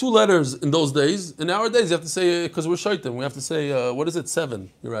 It's 2 letters in those days. In nowadays, you have to say, because we're shaitan, we have to say, 7?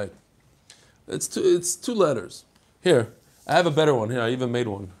 You're right. It's 2 letters. Here, I have a better one. Here, I even made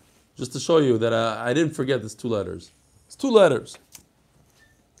one. Just to show you that I didn't forget this 2 letters. It's 2 letters.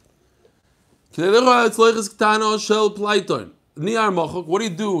 What do you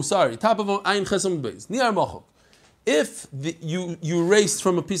do? Sorry, top of Ein Chesam Beis. Niar Mochok. If you erased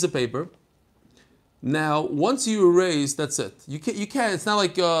from a piece of paper, now once you erase, that's it. You can't. It's not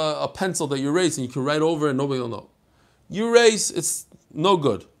like a pencil that you erase and you can write over and nobody will know. You erase, it's no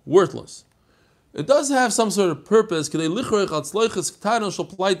good, worthless. It does have some sort of purpose. Remember,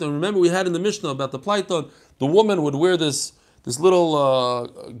 we had in the Mishnah about the Plaiton. The woman would wear this little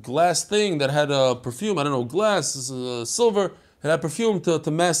glass thing that had a perfume. I don't know, glass, silver. It had perfume to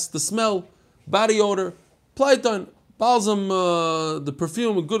mask the smell, body odor. Plaiton, balsam, the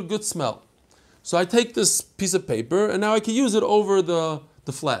perfume, a good smell. So I take this piece of paper and now I can use it over the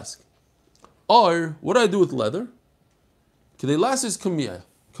flask. Or what do I do with leather? Kedei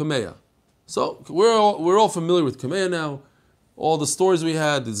kameya. So we're all familiar with kameya now. All the stories we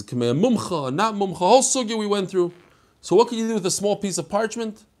had, there's kameya mumcha, not mumcha, whole sugya we went through. So what can you do with a small piece of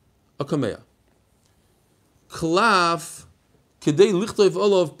parchment? A kameya. Klaf kedei lichtov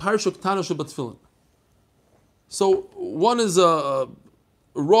olav parshok tana shebatfilin. So one is a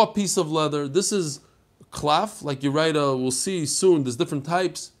raw piece of leather. This is klaf, like you write. We'll see soon. There's different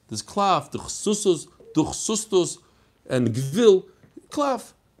types. There's klaf, duchsustus, and gvil.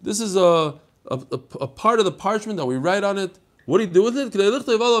 Klaf. This is a part of the parchment that we write on it. What do you do with it?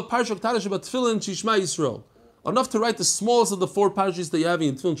 Enough to write the smallest of the 4 parshas that you have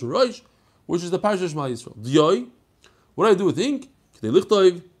in Tefillin Shorosh, which is the Parsha Shema Yisrael. What do I do with ink? Enough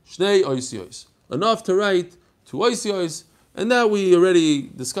to write 2 oisiyos, and that we already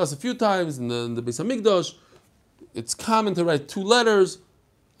discussed a few times in the Beis Hamikdash. It's common to write 2 letters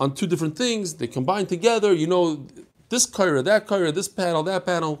on 2 different things. They combine together. You know, this kaira, that kaira, this panel, that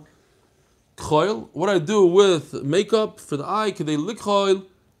panel. Choil. What I do with makeup for the eye? Kedei likchoil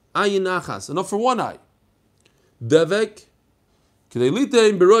ayin nachas. Enough for 1 eye. Devek. Kedei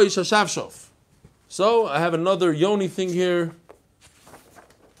litein beroish hashavshof. So I have another yoni thing here.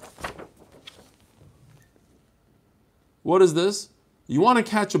 What is this? You want to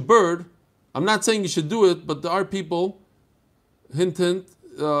catch a bird. I'm not saying you should do it, but there are people, hint, hint,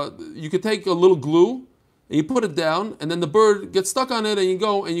 you could take a little glue and you put it down, and then the bird gets stuck on it, and you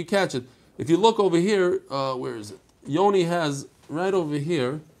go and you catch it. If you look over here, where is it? Yoni has, right over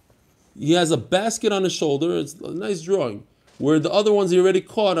here, he has a basket on his shoulder. It's a nice drawing, where the other ones he already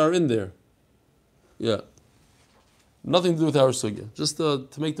caught are in there. Yeah. Nothing to do with our sugya, just to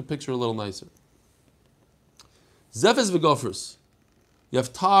make the picture a little nicer. Zefes v'gofrus. You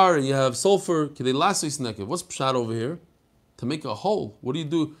have tar and you have sulfur. Kedei lasis nekev. What's pshat over here? To make a hole. What do you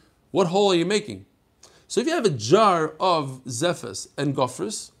do? What hole are you making? So if you have a jar of zefes and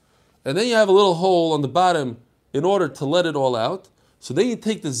gofrus, and then you have a little hole on the bottom in order to let it all out, so then you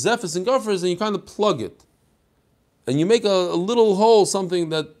take the zefes and gofrus and you kind of plug it. And you make a little hole, something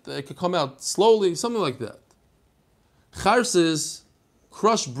that it could come out slowly, something like that. Charsis,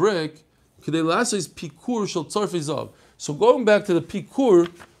 crushed brick, kedei lasis pikur shel tzarfei zav. So going back to the pikur,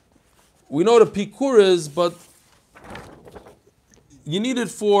 we know what a pikur is, but you need it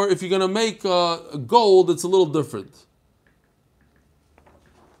for, if you're going to make gold, it's a little different.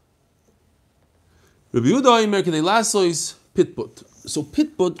 Rabbi Yehuda Omer kedei lasos pitput. So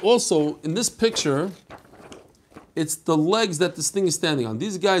pitput also, in this picture, it's the legs that this thing is standing on.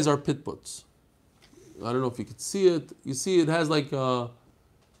 These guys are pitputs. I don't know if you can see it. You see it has like,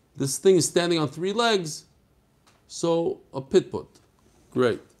 this thing is standing on 3 legs. So a pitput.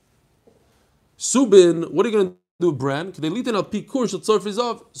 Great. Subin, what are you going to do with bran?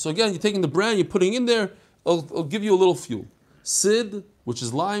 So again, you're taking the bran, you're putting in there, it'll give you a little fuel. Sid, which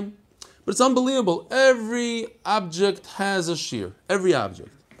is lime. But it's unbelievable. Every object has a shear. Every object.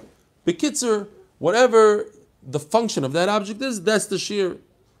 Bekitzer, whatever the function of that object is, that's the shear.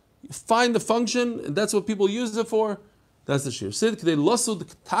 Find the function, and that's what people use it for. That's the shear. Sid k'dei losud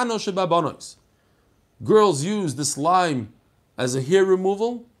ktano shebabonos. Girls use this lime as a hair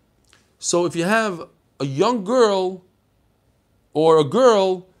removal. So if you have a young girl or a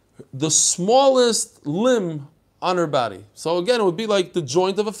girl, the smallest limb on her body. So again, it would be like the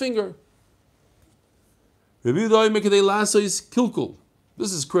joint of a finger. This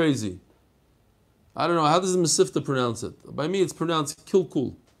is crazy. I don't know, how does the Mesivta pronounce it? By me, it's pronounced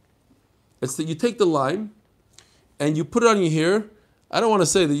kilkul. It's that you take the lime and you put it on your hair. I don't want to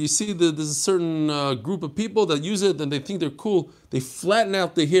say that you see that there's a certain group of people that use it and they think they're cool. They flatten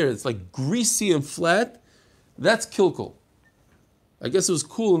out the hair. It's like greasy and flat. That's kilkul. I guess it was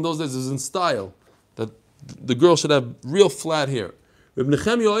cool in those days. It was in style that the girl should have real flat hair. Reb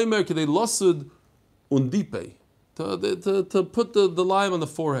Nechemia Omer kedei losud undipe, to put the lime on the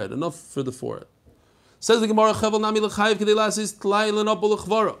forehead, enough for the forehead. Says the Gemara, Chevel nami l'chayiv kedei lasis tlai l'napol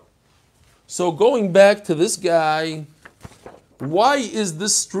l'chvara. So going back to this guy, why is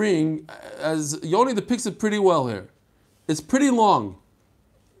this string, as Yoni depicts it pretty well here, it's pretty long.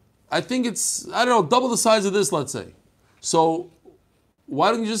 I think it's, I don't know, double the size of this, let's say. So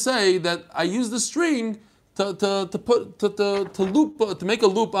why don't you just say that I use the string to make a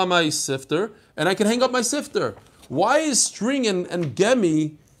loop on my sifter, and I can hang up my sifter? Why is string and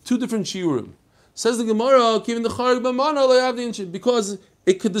gemi 2 different shiurim? Says the Gemara, because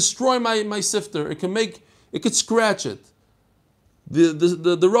it could destroy my sifter. It could scratch it.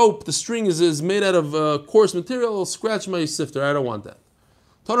 The rope, the string is made out of coarse material. It'll scratch my sifter. I don't want that.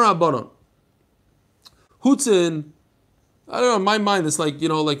 Tanar Rabbanon. Hutzin. I don't know. In my mind, it's like,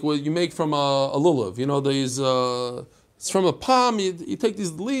 like what you make from a lulav. These. It's from a palm. You take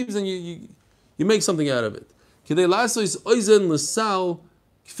these leaves and you make something out of it. Kedei lasos oizen l'sal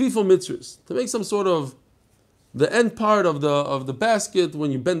kfifo mitzvos, to make some sort of the end part of the basket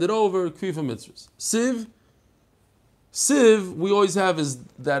when you bend it over, kfifo mitzvos. Sieve we always have is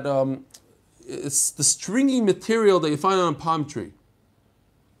that it's the stringy material that you find on a palm tree.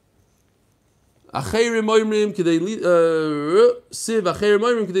 Acheirim oimrim kedei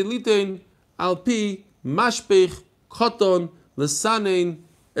litein al pi mashpech koton lesanein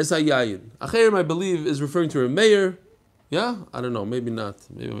es hayayin. Acherim, I believe, is referring to a mayor. Yeah, I don't know, maybe not.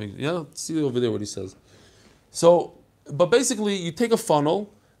 Yeah, see over there what he says. So, but basically, you take a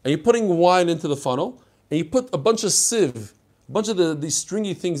funnel and you're putting wine into the funnel, and you put a bunch of sieve, a bunch of these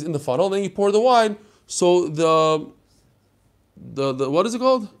stringy things in the funnel, and then you pour the wine. So the what is it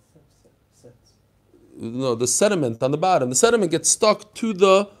called? No, the sediment on the bottom. The sediment gets stuck to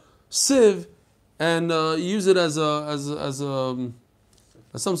the sieve, and you use it as some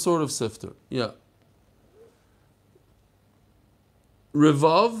sort of sifter. Yeah.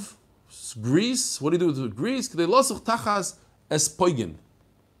 Revav, grease. What do you do with grease? They losach tachas espoigin.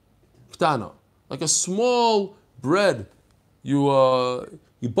 Ktana, like a small bread. You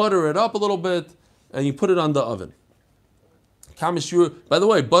butter it up a little bit, and you put it on the oven. Kamishur. By the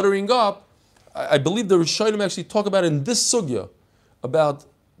way, buttering up. I believe the Rishonim actually talk about in this sugya about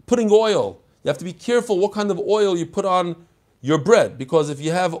putting oil. You have to be careful what kind of oil you put on your bread, because if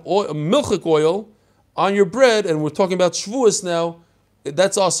you have milchik oil on your bread, and we're talking about Shavuos now,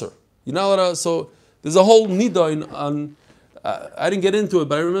 that's aser. You're not allowed to. So there's a whole nida on. I didn't get into it,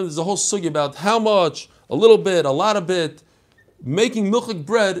 but I remember there's a whole sugya about how much, a little bit, a lot of bit. Making milchik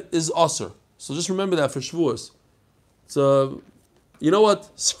bread is aser. So just remember that for Shavuos. So. You know what?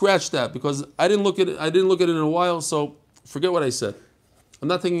 Scratch that, because I didn't look at it. I didn't look at it in a while, so forget what I said. I'm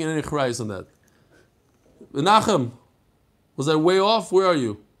not taking any cries on that. Menachem, was I way off? Where are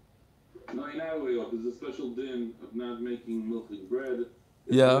you? No, you're not way off. There's a special din of not making milchik bread.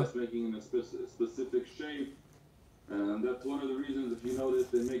 It's just making in a specific shape. And that's one of the reasons, if you notice,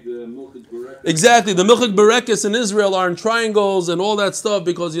 they make the milchik berekes. Exactly. The milchik berekes in Israel are in triangles and all that stuff,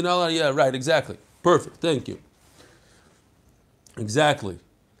 because you know, yeah, right, exactly. Perfect. Thank you. Exactly.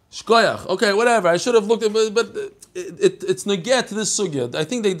 Shkoyach. Okay, whatever. I should have looked at it, but it's neget to this sugya. I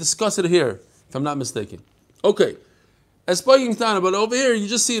think they discuss it here, if I'm not mistaken. Okay. Espoigin ktana, but over here you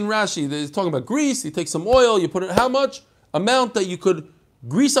just see in Rashi, they're talking about grease. You take some oil, you put it, how much? Amount that you could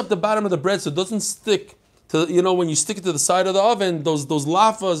grease up the bottom of the bread so it doesn't stick to, you know, when you stick it to the side of the oven, those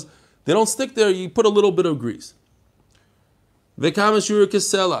lafas, they don't stick there, you put a little bit of grease. Vekamashur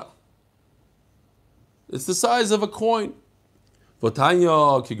kesela. It's the size of a coin.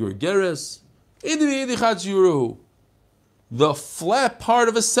 Votanya kigurgeres. The flat part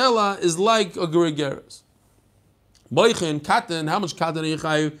of a sela is like a gurigeres. Boichin, katan, how much katan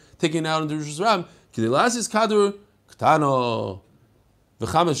are you taking out into Rosh Hashanah? Kidilasis kadur, ktano.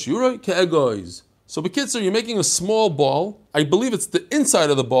 V'chamesh yuroi ke'egoiz. So b'kitzur, you're making a small ball. I believe it's the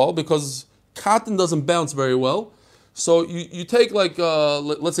inside of the ball, because cotton doesn't bounce very well. So you take like,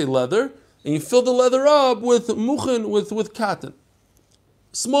 let's say leather, and you fill the leather up with muchin, with cotton.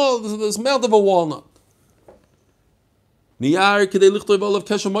 Small, the amount of a walnut. Niyar kidei lichtoiv olav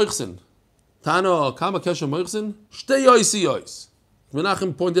kesha moichsin. Tano kama kesha moichsin. Shtei yoisi yois.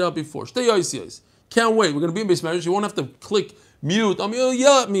 Menachem pointed out before. Shtei yoisi yois. Can't wait. We're going to be in base marriage. You won't have to click mute. You'll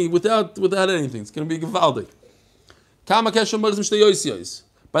yell at me without anything. It's going to be gevaldik. Kama kesha moichsin shtei yoisi yois.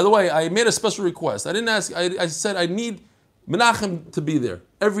 By the way, I made a special request. I didn't ask. I said I need Menachem to be there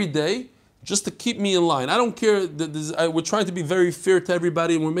every day, just to keep me in line. I don't care. We're trying to be very fair to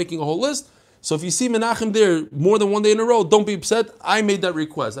everybody, and we're making a whole list. So if you see Menachem there more than one day in a row, don't be upset. I made that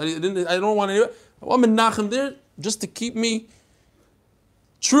request. I don't want to. I want Menachem there just to keep me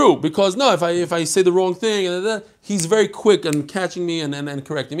true. Because no, if I say the wrong thing, he's very quick in catching me and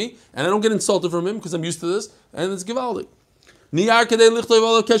correcting me, and I don't get insulted from him because I'm used to this, and it's givaldik. No, in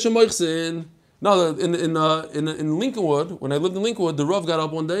Lincolnwood, when I lived in Lincolnwood, the Rav got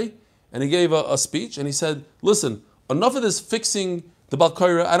up one day and he gave a speech, and he said, listen, enough of this fixing the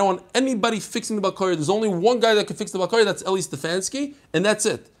Balkaira. I don't want anybody fixing the Balkaira. There's only one guy that can fix the Balkaira, that's Eli Stefanski, and that's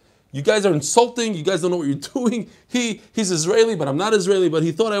it. You guys are insulting, you guys don't know what you're doing. He's Israeli, but I'm not Israeli, but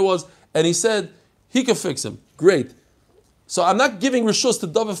he thought I was, and he said, he could fix him. Great. So I'm not giving Rishus to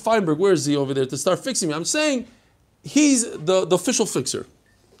David Feinberg, where is he over there, to start fixing me. I'm saying he's the official fixer.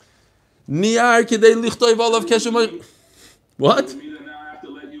 What?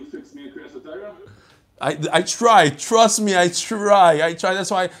 I try. Trust me, I try.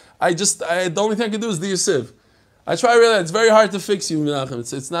 That's why the only thing I can do is the Yisiv. I try really. It's very hard to fix you, Menachem.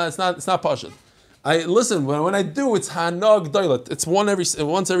 It's not pashut. Listen, when I do, it's Hanog Doilet. It's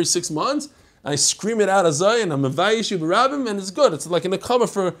once every 6 months. And I scream it out as and I'm a Vayish Barabim, and it's good. It's like in a cover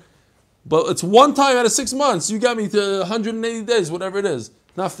for, but it's one time out of 6 months. You got me to 180 days, whatever it is.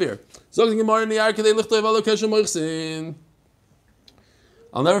 Not fair.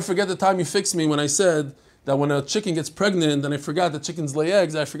 I'll never forget the time you fixed me when I said that when a chicken gets pregnant and I forgot that chickens lay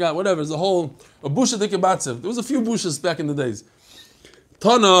eggs, I forgot, whatever, there's a busha dikebatzev. There was a few bushas back in the days.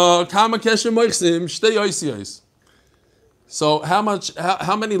 Tana, kama kesher moichsim, shtei yoisiyos. So how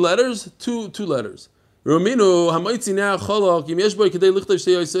many letters? Two letters. Rominu hamaitzi now cholok im yesh boy kedei lichtay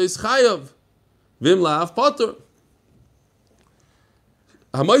shtei yoseis chayav vim lav potter.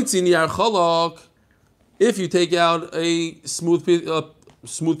 Hamaitzi niyar cholok. If you take out a smooth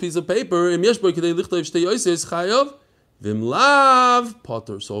piece of paper, im yesh boy kedei lichtay shtei yoseis chayav vim lav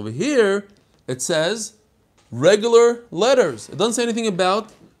potter. So over here it says regular letters. It doesn't say anything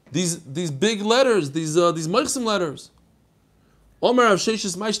about these big letters, these moichsim letters. No,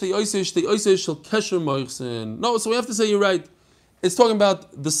 so we have to say you're right. It's talking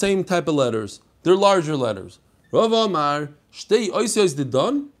about the same type of letters. They're larger letters. Rav Amar, shtei oises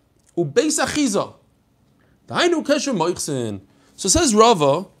didon, ubeis achiza. Dainu kesher moichsin. So says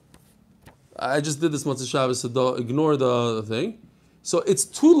Rava, I just did this Motzei Shabbos, so ignore the thing. So it's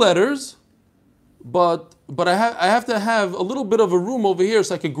two letters, but I have to have a little bit of a room over here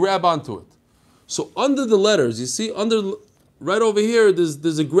so I could grab onto it. So under the letters, you see, right over here,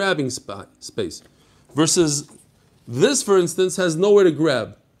 there's a grabbing space. Versus this, for instance, has nowhere to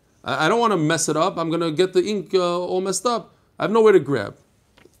grab. I don't want to mess it up. I'm going to get the ink all messed up. I have nowhere to grab.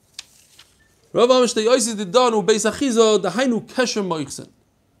 Yeah,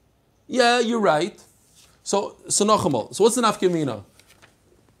 you're right. So Nachamal. So what's the nafkamina?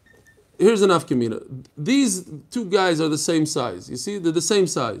 Here's the nafkamina. These two guys are the same size. You see, they're the same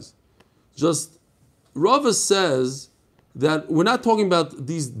size. Just Rava says that we're not talking about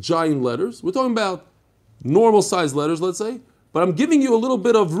these giant letters. We're talking about normal size letters, let's say. But I'm giving you a little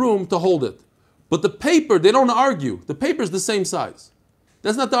bit of room to hold it. But the paper, they don't argue. The paper is the same size.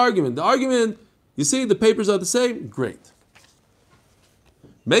 That's not the argument. The argument, you see, the papers are the same. Great.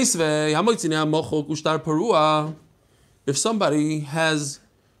 If somebody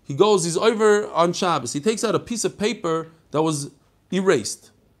he's over on Shabbos, he takes out a piece of paper that was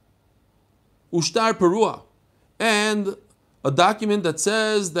erased. Ushtar perua. And a document that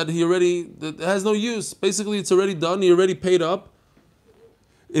says that that has no use. Basically, it's already done. He already paid up.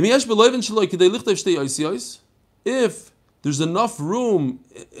 If there's enough room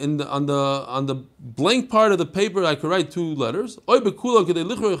on the blank part of the paper, I could write two letters.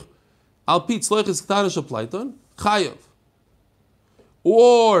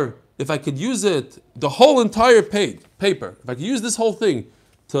 Or if I could use it, the whole entire paper, if I could use this whole thing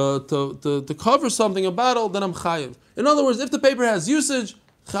to cover something, a battle, then I'm chayiv. In other words, if the paper has usage,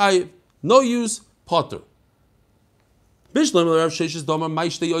 chayiv. No use, potter. If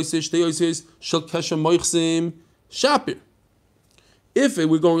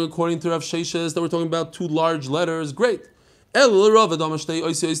we're going according to Rav Sheshes that we're talking about two large letters, great.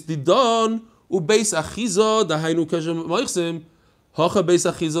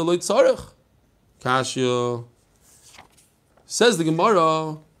 Kashya. Says the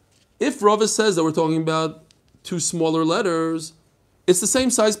Gemara, if Rava says that we're talking about two smaller letters, it's the same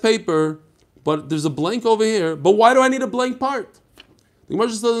size paper, but there's a blank over here. But why do I need a blank part? The Gemara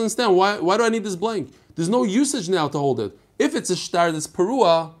just doesn't understand. Why do I need this blank? There's no usage now to hold it. If it's a shtar that's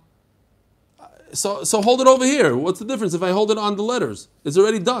perua, so hold it over here. What's the difference if I hold it on the letters? It's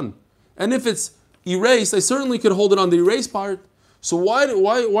already done. And if it's erased, I certainly could hold it on the erased part. So why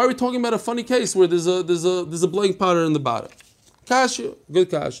are we talking about a funny case where there's a blank powder in the bottom? Kasha, good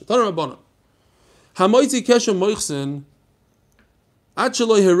kasha. Tana Rabbana. Hamoitzi kesha moichsin ad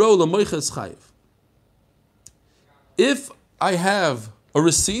shelo hero lamoiches chayiv. If I have a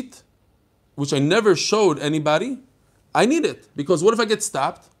receipt which I never showed anybody, I need it because what if I get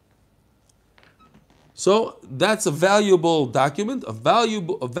stopped? So that's a valuable document. A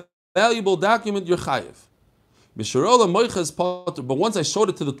valuable document. You're chayiv. But once I showed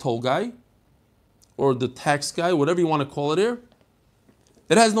it to the toll guy or the tax guy, whatever you want to call it here,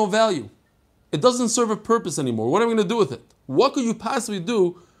 it has no value. It doesn't serve a purpose anymore. What am I going to do with it? What could you possibly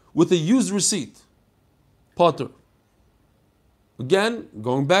do with a used receipt? Potter. Again,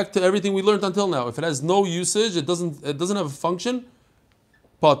 going back to everything we learned until now. If it has no usage, it doesn't have a function.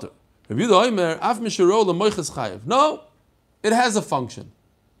 Potter. No, it has a function.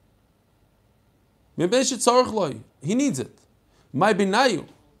 He needs it. My binayu.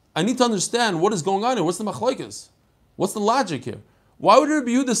 I need to understand what is going on here. What's the machlokes? What's the logic here? Why would Rabbi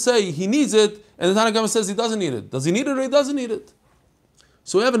Yehuda say he needs it and the Tanna Kamma says he doesn't need it? Does he need it or he doesn't need it?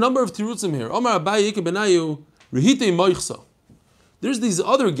 So we have a number of tirutzim here. Omar Abaye Yike Benayu Rehite Moichsa. There's these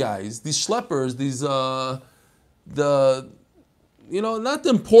other guys, these schleppers, these not the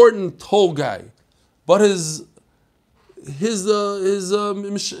important toll guy, but his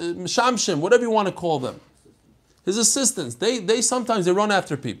mishamshim, whatever you want to call them, his assistants. They sometimes run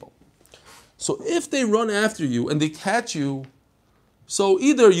after people. So if they run after you and they catch you, so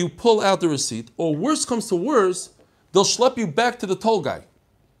either you pull out the receipt, or worse comes to worse, they'll schlep you back to the toll guy.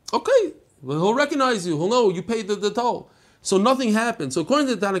 Okay, well, he'll recognize you. He'll know you paid the toll. So nothing happened. So according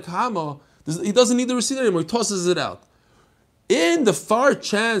to the Tanna Kama, he doesn't need the receipt anymore. He tosses it out. In the far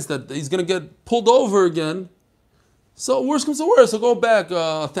chance that he's going to get pulled over again, so worst comes to worst, he'll go back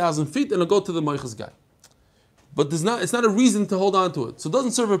 1,000 feet and he'll go to the Moichas guy. But it's not a reason to hold on to it. So it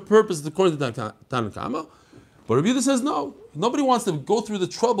doesn't serve a purpose according to Tanna Kama. But Rabbi Yehuda says no. Nobody wants to go through the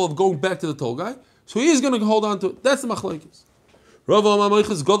trouble of going back to the toll guy. So he is going to hold on to it. That's the machlekes.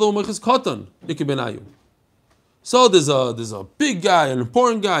 So there's a big guy, an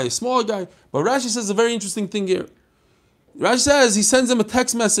important guy, a small guy. But Rashi says a very interesting thing here. Rashi says he sends him a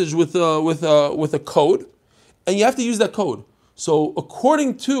text message with a code, and you have to use that code. So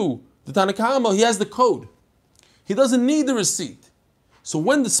according to the Tanna Kama, he has the code. He doesn't need the receipt. So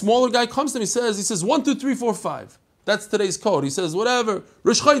when the smaller guy comes to him, he says 1, 2, 3, 4, 5. That's today's code. He says whatever.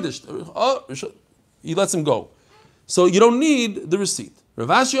 Rish Chodesh. He lets him go. So you don't need the receipt. Rav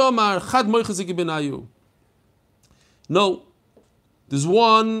Ashi Omar Chad Moichas Benayu. No, there's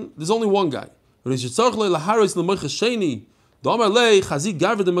only one guy. So Rashi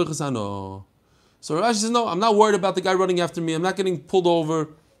says, no, I'm not worried about the guy running after me. I'm not getting pulled over.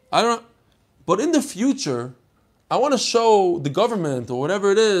 But in the future, I want to show the government or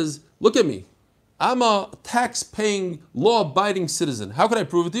whatever it is, look at me. I'm a tax-paying, law-abiding citizen. How can I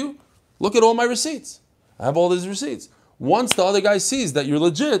prove it to you? Look at all my receipts. I have all these receipts. Once the other guy sees that you're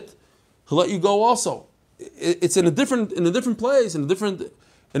legit, he'll let you go also. It's in a different place, in a different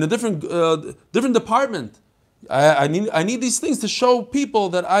department. I need these things to show people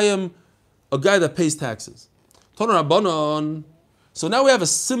that I am a guy that pays taxes. So now we have a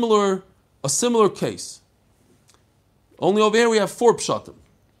similar case. Only over here we have 4 pshatim.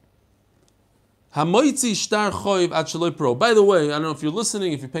 By the way, I don't know if you're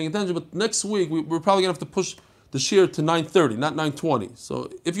listening, if you're paying attention, but next week we're probably going to have to push the shir to 9:30, not 9:20. So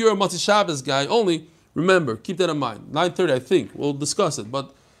if you're a Matzi Shabbos guy only, remember, keep that in mind. 9:30, I think. We'll discuss it,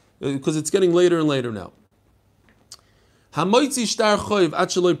 but because it's getting later and later now.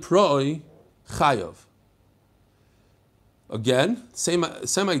 Again,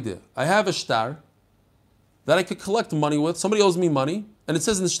 same idea. I have a shtar that I could collect money with. Somebody owes me money, and it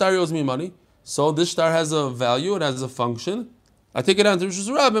says in the shtar he owes me money. So this shtar has a value, it has a function. I take it down to Rishus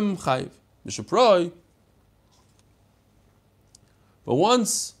Rabbim, chayiv. Mishaproi. But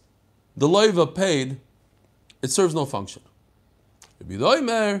once the loiva paid, it serves no function. Same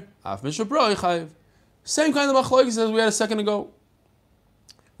kind of machlokes as we had a second ago.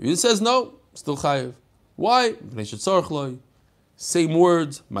 It says no, still chayiv. Why? Same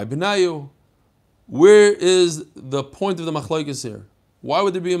words, my benayu. Where is the point of the machlokes here? Why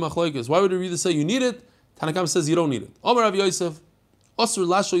would there be a machlokes? Why would Rabbi Yehuda say you need it? Tanna Kama says you don't need it. Omar Rav Yosef, Osur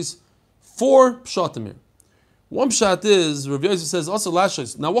Lashois, 4 pshatim here. One pshat is, Rav Yosef says, Osur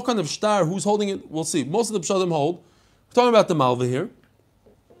Lashois. Now what kind of shtar, who's holding it? We'll see. Most of the pshatim hold. We're talking about the malva here.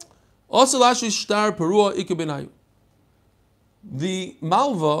 Osur Lashois shtar perua ikar benayu. The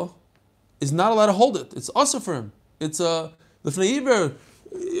malva is not allowed to hold it. It's also for him. It's the Fnei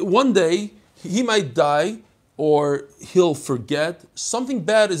one day he might die or he'll forget. Something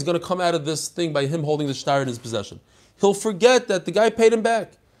bad is going to come out of this thing by him holding the shtar in his possession. He'll forget that the guy paid him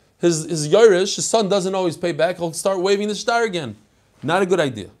back. His Yerush, his son doesn't always pay back. He'll start waving the shtar again. Not a good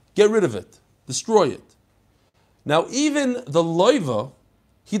idea. Get rid of it. Destroy it. Now even the loiva,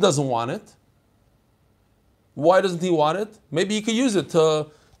 he doesn't want it. Why doesn't he want it? Maybe he could use it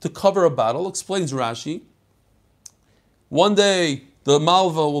to cover a battle. Explains Rashi. One day the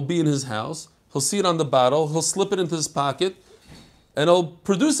malva will be in his house. He'll see it on the battle. He'll slip it into his pocket, and he'll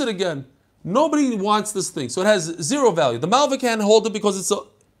produce it again. Nobody wants this thing, so it has zero value. The malva can't hold it because it's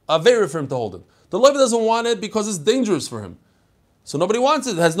a very for him to hold it. The loiva doesn't want it because it's dangerous for him. So nobody wants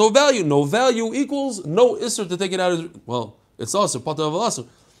it. It has no value. No value equals no isser to take it out. Well, it's also pata of asur,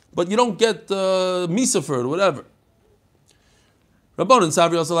 but you don't get misa for it, whatever. Rabbanan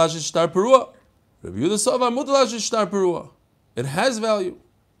Savri also lashes shtar perua. Review the Sava Mutalash shtar perua. It has value.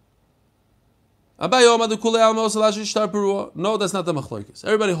 No, that's not the machlokes.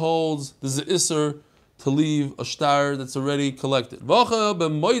 Everybody holds there's an isser to leave a shtar that's already collected. So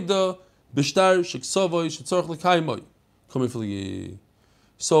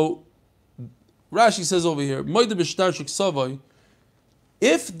Rashi says over here,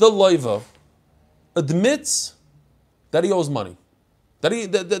 if the loiva admits that he owes money, that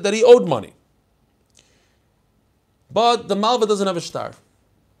he owed money, but the malva doesn't have a shtar,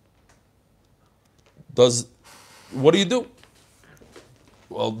 what do you do?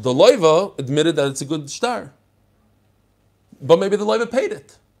 Well, the loiva admitted that it's a good shtar, but maybe the loiva paid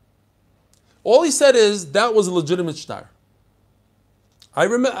it. All he said is that was a legitimate shtar. I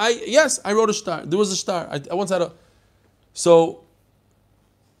remember. I wrote a shtar. There was a shtar. I once had a. So,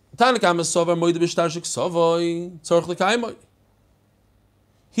 Tanakama Sovar Moide B'Shtar Shek Tzorch L'Kaimoi.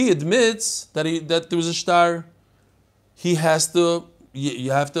 He admits that there was a shtar. He has to.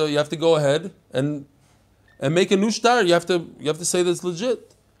 You have to go ahead and make a new shtar. You have to say that it's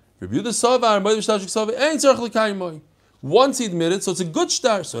legit. Review the Sovar Moide B'Shtar Shek Ain't Tzorch L'Kaimoi. Once he admitted, so it's a good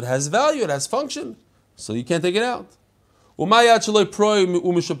shtar, so it has value, it has function, so you can't take it out. So what's the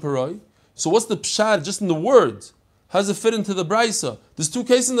pshat just in the words? How does it fit into the brisa? There's two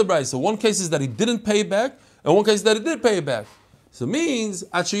cases in the brisa. One case is that he didn't pay it back, and one case is that he did pay it back. So it means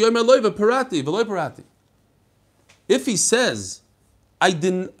if he says, I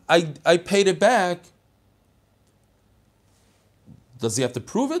paid it back, does he have to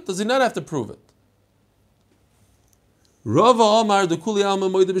prove it? Does he not have to prove it? Rava Amar the Kuli Alma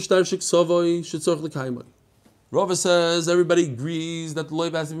Moide B'Shtar Shek Sovoi Shetzorch L'Kaimoi. Rava says everybody agrees that the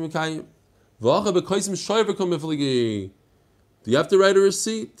loiv has to be Mekayim. V'acha b'koisim shoyver kom mefligi. Do you have to write a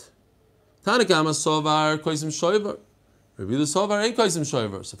receipt? Tanakama Sovar koisim shoyver. Maybe the Sovar ain't koisim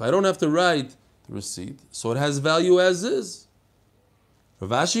shoyver. So if I don't have to write the receipt, so it has value as is.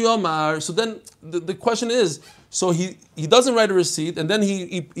 Rav Ashi Omar. So then the question is, so he doesn't write a receipt, and then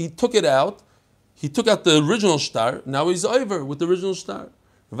he took it out. He took out the original shtar. Now he's over with the original shtar.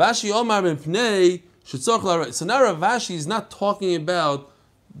 Rav Ashi Omar ben Pnei shetzorch l'rayit. So now Rav Ashi is not talking about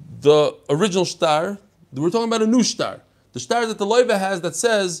the original shtar. We're talking about a new shtar. The shtar that the loiva has that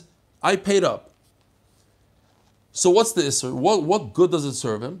says, I paid up. So what's the issur? What good does it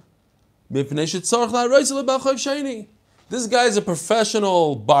serve him? This guy is a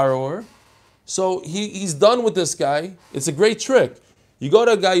professional borrower. So he's done with this guy. It's a great trick. You go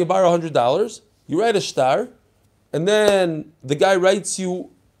to a guy, you borrow $100, you write a shtar, and then the guy writes you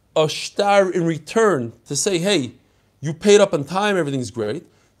a shtar in return to say, hey, you paid up on time, everything's great.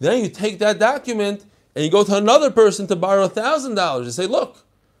 Then you take that document and you go to another person to borrow $1,000 and say, look,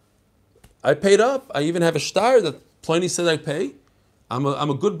 I paid up. I even have a shtar that Pliny said I pay. I'm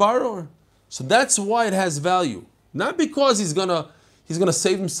a good borrower. So that's why it has value. Not because he's gonna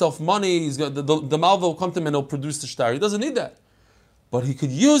save himself money. The Malva will come to him and he'll produce the shtar. He doesn't need that. But he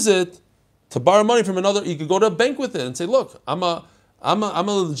could use it to borrow money from another. He could go to a bank with it and say, look, I'm a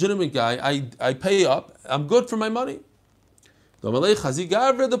legitimate guy. I pay up. I'm good for my money. Look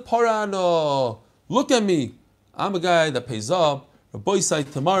at me. I'm a guy that pays up. Rabbi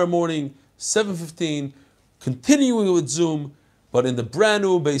site tomorrow morning, 7:15, continuing with Zoom, but in the brand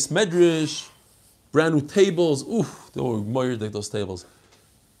new base medrash, brand new tables. Ooh, they were more like those tables.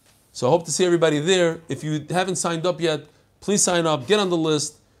 So I hope to see everybody there. If you haven't signed up yet, please sign up. Get on the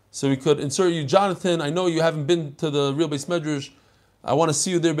list so we could insert you. Jonathan, I know you haven't been to the real base medrash. I want to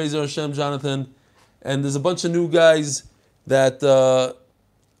see you there, Be'ezer Hashem, Jonathan. And there's a bunch of new guys that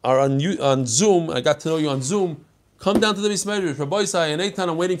are on Zoom. I got to know you on Zoom. Come down to the base medrash. Rabbi Isai and Eitan,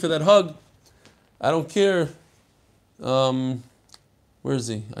 I'm waiting for that hug. I don't care. Where is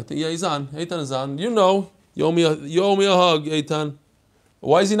he? I think he's on. Eitan is on. You know, you owe me a hug, Eitan.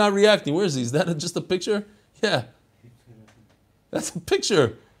 Why is he not reacting? Where is he? Is that just a picture? Yeah, that's a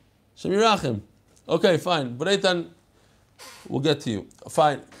picture. Shem Yirachim. Okay, fine. But Eitan, we'll get to you.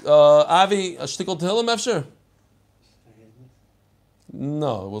 Fine. Avi, a shtickle Tehillim, Efsher?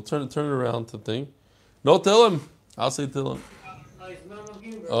 No, we'll turn it around to thing. No Tehillim. I'll say Tehillim.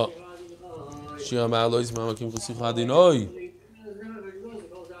 Oh. Shiam Alois Mama Kim Kusicha Adinoi.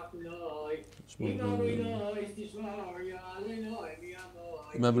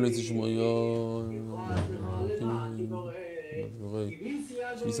 Mabulei Tishmoyo.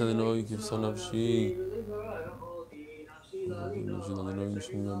 Shisa Adinoi Kif Son Nafshi.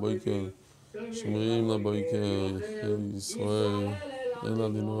 Shemrim LaBoiker Yechel Yisrael El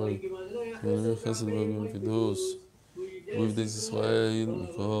Adinoi Yemir Chesed V'Yom Kiddush With Deis Yisrael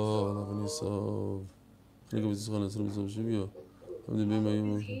Mikol Avon Yisov Chlik Avon Yisrael Nesru B'Zov Shivyo But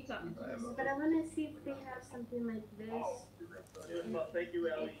I want to see if they have something like this.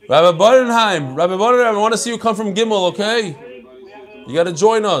 Rabbi Bodenheim, I want to see you come from Gimel, okay? You got to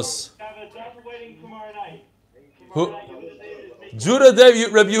join us. Who? Judah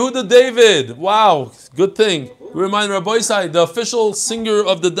David, Rabbi Yehuda David. Wow, good thing. We remind Rabbi Isai, the official singer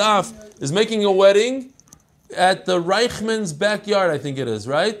of the Daf, is making a wedding at the Reichman's backyard, I think it is,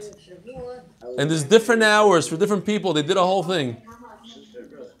 right? And there's different hours for different people. They did a whole thing.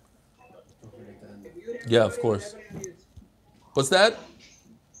 Yeah, of course. What's that?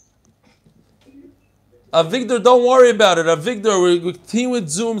 Avigdor, don't worry about it. Avigdor, we're team with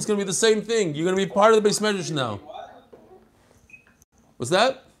Zoom. It's going to be the same thing. You're going to be part of the base medrash now. What's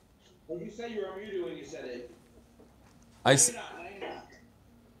that? Well, you said you were muted when you said it. I No, you're not. No, you're not.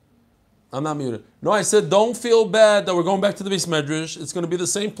 I'm not muted. No, I said don't feel bad that we're going back to the Beis Medrash. It's going to be the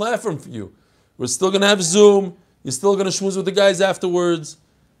same platform for you. We're still going to have Zoom. You're still going to schmooze with the guys afterwards.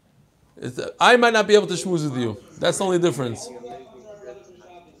 I might not be able to schmooze with you. That's the only difference. Hopefully I'll come to my brother for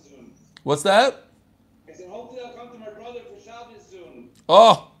Shabbos soon. What's that? I said, hopefully I'll come to my brother for Shabbos soon.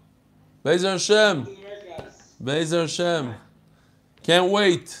 Oh, Be'ezer Hashem. To the Merkaz. Be'ezer Hashem. Can't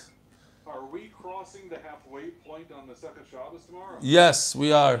wait. Are we crossing the halfway point on the second Shabbos tomorrow? Yes,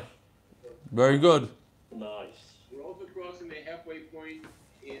 we are. Very good. Nice. We're also crossing the halfway point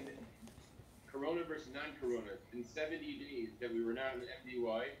in Corona versus non-Corona. In 70 days that we were not in the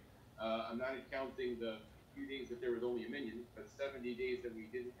MDY, I'm not counting the few days that there was only a minion, but 70 days that we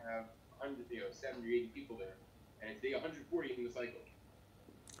didn't have 70 or 80 people there. And it's day 140 in the cycle.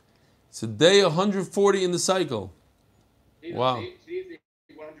 It's a day 140 in the cycle. Wow. Today is day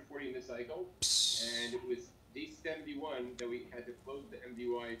 140 in the cycle, and it was day 71 that we had to close the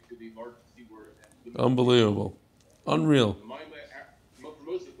MDY to the large seaward event. Unbelievable. Unreal. For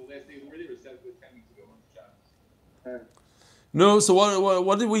most of the last day we were there was 10 weeks ago on the Shabbos. No, so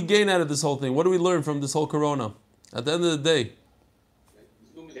what did we gain out of this whole thing? What do we learn from this whole Corona? At the end of the day.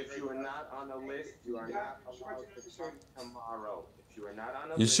 If you are not on the list, you are not allowed to come tomorrow. If you are not on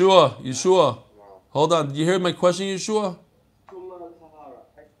the list, Yeshua. Hold on. Did you hear my question, Yeshua?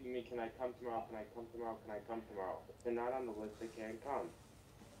 Asking me, can I come tomorrow? Can I come tomorrow? Can I come tomorrow? If they're not on the list, they can't come.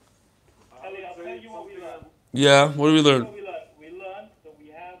 Ellie, I'll tell you what we learned. Yeah, what did we learn? We learned that we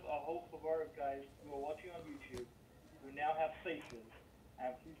have a whole Favara of guys who are watching on YouTube who now have faces,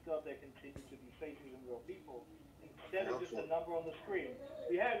 and please God they continue to be faces and real people instead of just a number on the screen.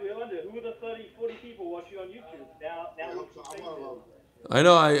 We wondered who were the 30, 40 people watching on YouTube. Now we see faces. I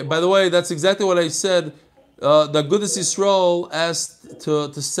know. By the way, that's exactly what I said. The Agudas Yisrael asked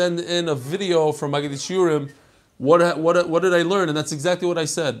to send in a video from Maggid Shurim. What did I learn? And that's exactly what I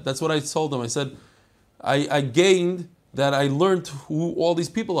said. That's what I told them. I said, I gained that I learned who all these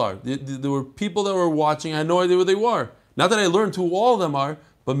people are. There were people that were watching. I had no idea who they were. Not that I learned who all of them are,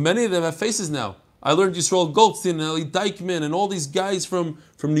 but many of them have faces now. I learned Yisrael Goldstein and Eli Dykman and all these guys from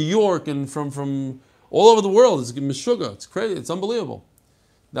New York and from all over the world. It's Meshuggah. It's crazy. It's unbelievable.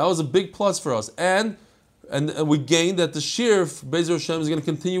 That was a big plus for us. And we gained that the Shir, Be'ezer Hashem, is going to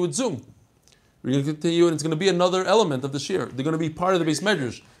continue with Zoom. We're going to continue, and it's going to be another element of the Shir. They're going to be part of the Beis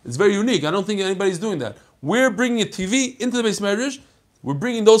Medrash. It's very unique. I don't think anybody's doing that. We're bringing a TV into the Beis Medrash. We're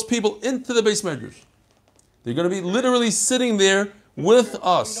bringing those people into the Beis Medrash. They're going to be literally sitting there with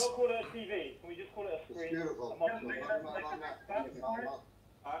us. Can we not call it a TV? Can we just call it a screen? It's beautiful.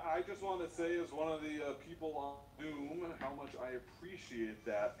 I just want to say, as one of the people on Zoom, how much I appreciate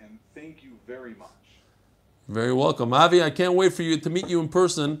that, and thank you very much. Very welcome. Avi, I can't wait for you to meet you in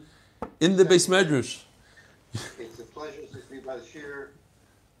person in the Beis Medrash. It's a pleasure to be by the Shir,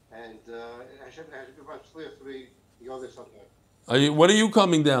 and I should be much clear to me to go there sometime. When are you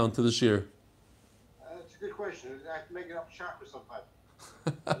coming down to the Shir? It's a good question. I have to make it up sharper sometime.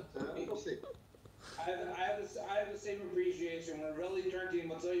 But, we'll see. I have the same appreciation when Relly turned to me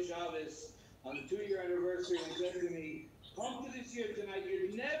Motzei Shabbos on the 2-year anniversary and said to me, come to this year tonight.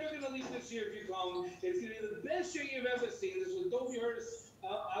 You're never going to leave this year if you come. It's going to be the best year you've ever seen. This was Dovi Hurst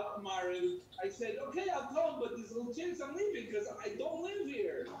Marin. I said, okay, I'll come, but there's a little chance I'm leaving because I don't live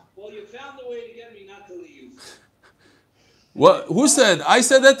here. Well, you found a way to get me not to leave. What? Who said? I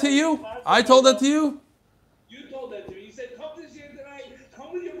said that to you? I told that to you? You told that to me. You said, come this year tonight.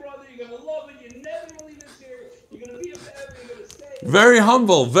 Come with your brother. You're going to love it. You're never going to leave this year. You're going to be a forever. You're going to stay. Very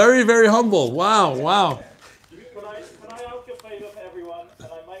humble. Very, very humble. Wow, wow. Can I ask a favor for everyone, and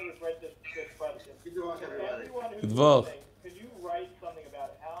I might regret this question. Everyone who's listening, can you write something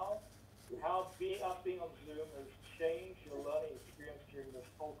about how us being on Zoom has changed your learning experience during this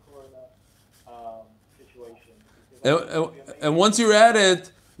whole Corona situation? And once you're at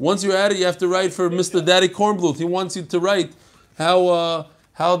it, you have to write for Mr. Daddy Kornbluth. He wants you to write how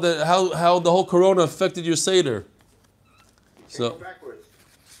the whole Corona affected your Seder. So.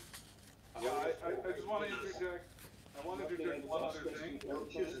 I just want to interject. I want to interject one other thing.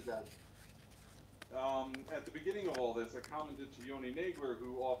 At the beginning of all this, I commented to Yoni Nagler,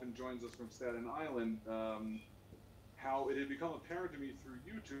 who often joins us from Staten Island, how it had become apparent to me through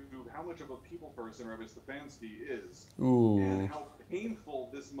YouTube how much of a people person Rabbi Stefanski is. Ooh. And how painful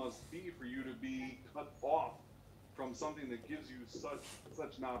this must be for you to be cut off from something that gives you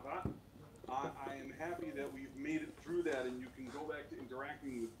such nafah. I am happy that we've made it through that and you can go back to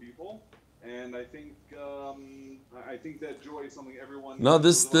interacting with people. and I think that joy is something everyone No, will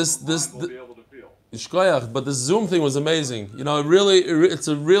be able to feel. Ishkoyach, but the Zoom thing was amazing. You know, it's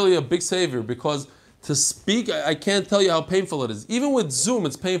really a big savior, because to speak, I can't tell you how painful it is. Even with Zoom,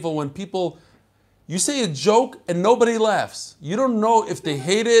 it's painful when people, you say a joke and nobody laughs. You don't know if they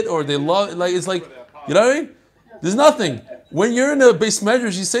hate it or they love it. Like, it's like, you know what I mean? There's nothing. When you're in a base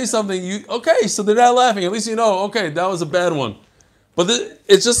measures, you say something, okay, so they're not laughing. At least you know, okay, that was a bad one. But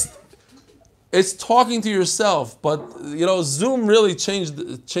it's talking to yourself. But you know, Zoom really changed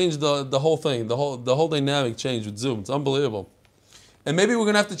the whole thing. The whole dynamic changed with Zoom. It's unbelievable. And maybe we're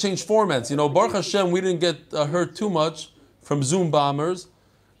gonna have to change formats. You know, Baruch Hashem, we didn't get hurt too much from Zoom bombers.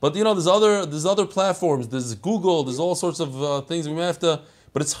 But you know, there's other platforms. There's Google. There's all sorts of things we may have to.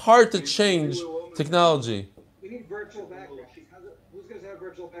 But it's hard to change technology. We need virtual backgrounds. Who's going to have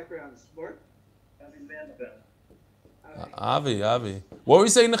virtual backgrounds? Mark? Avi. What were you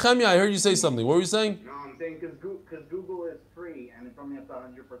saying, Nehemiah? I heard you say something. What were you saying? No, I'm saying because Google is free and it's only up to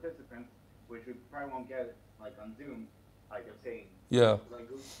 100 participants, which we probably won't get like on Zoom, like I'm saying. Yeah. Like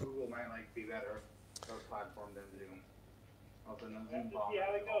Google might like be better platform than Zoom. Also, no Zoom. Let's see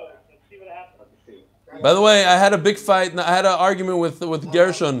how it goes. Let's see what happens. By the way, I had a big fight. I had an argument with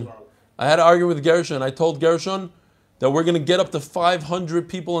Gershon. I told Gershon that we're going to get up to 500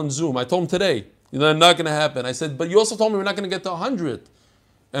 people on Zoom. I told him today. You know, not going to happen. I said, but you also told me we're not going to get to 100.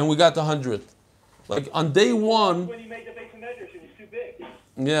 And we got to 100. Like on day one. When you made the base measures, it was too big.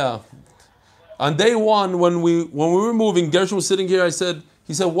 Yeah. On day one, when we were moving, Gershon was sitting here. He said,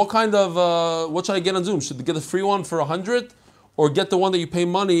 what should I get on Zoom? Should I get the free one for 100? Or get the one that you pay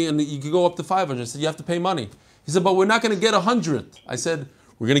money and you can go up to 500? I said, you have to pay money. He said, but we're not going to get 100. I said,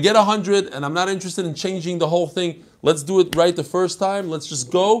 we're going to get 100 and I'm not interested in changing the whole thing. Let's do it right the first time. Let's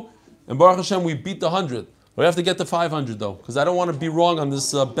just go. And Baruch Hashem, we beat the 100. We have to get to 500 though, because I don't want to be wrong on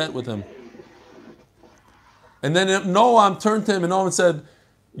this bet with him. And then Noam turned to him and Noam said,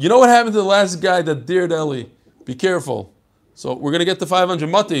 you know what happened to the last guy that dared Eli? Be careful. So we're going to get to 500.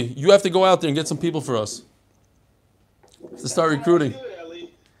 Mati, you have to go out there and get some people for us. To start recruiting.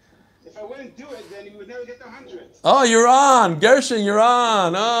 If I wouldn't do it, then you would never get the 100. Oh, you're on. Gershon, you're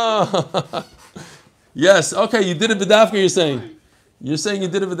on. Oh. Yes. Okay, you did it B'dafka, you're saying. You're saying you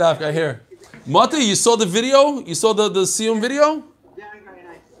did it B'dafka, I hear. Mati, you saw the video? You saw the Siyum video? Yeah, very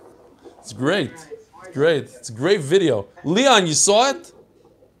nice. It's great. Great. It's a great video. Leon, you saw it?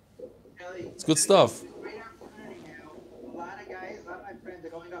 It's good stuff. Great opportunity now. A lot of guys, a lot of my friends are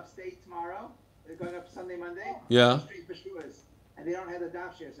going upstate tomorrow. They're going up Sunday, Monday. Yeah. Straight for Shuas. And they don't have the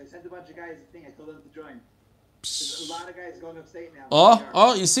daf share. So I sent a bunch of guys a thing. I told them to join. There's a lot of guys going upstate now.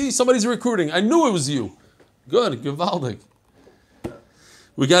 Oh, you see? Somebody's recruiting. I knew it was you. Good. Gewaldig.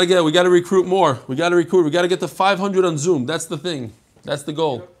 We got to recruit more. We got to get to 500 on Zoom. That's the thing. That's the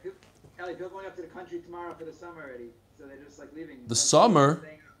goal. Kelly, people going up to the country tomorrow for the summer already. So they're just like leaving. The summer?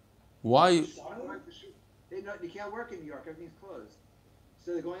 Why? You can't work in New York. Everything's closed.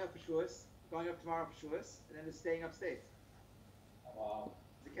 So they're going up for Shuas, going up tomorrow for Shuas, and then they're staying upstate. Wow.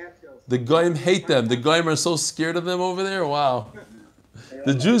 The Catskills. The Goyim hate them. The Goyim are so scared of them over there. Wow.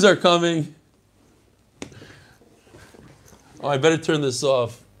 The Jews are coming. Oh, I better turn this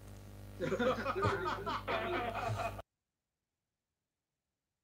off.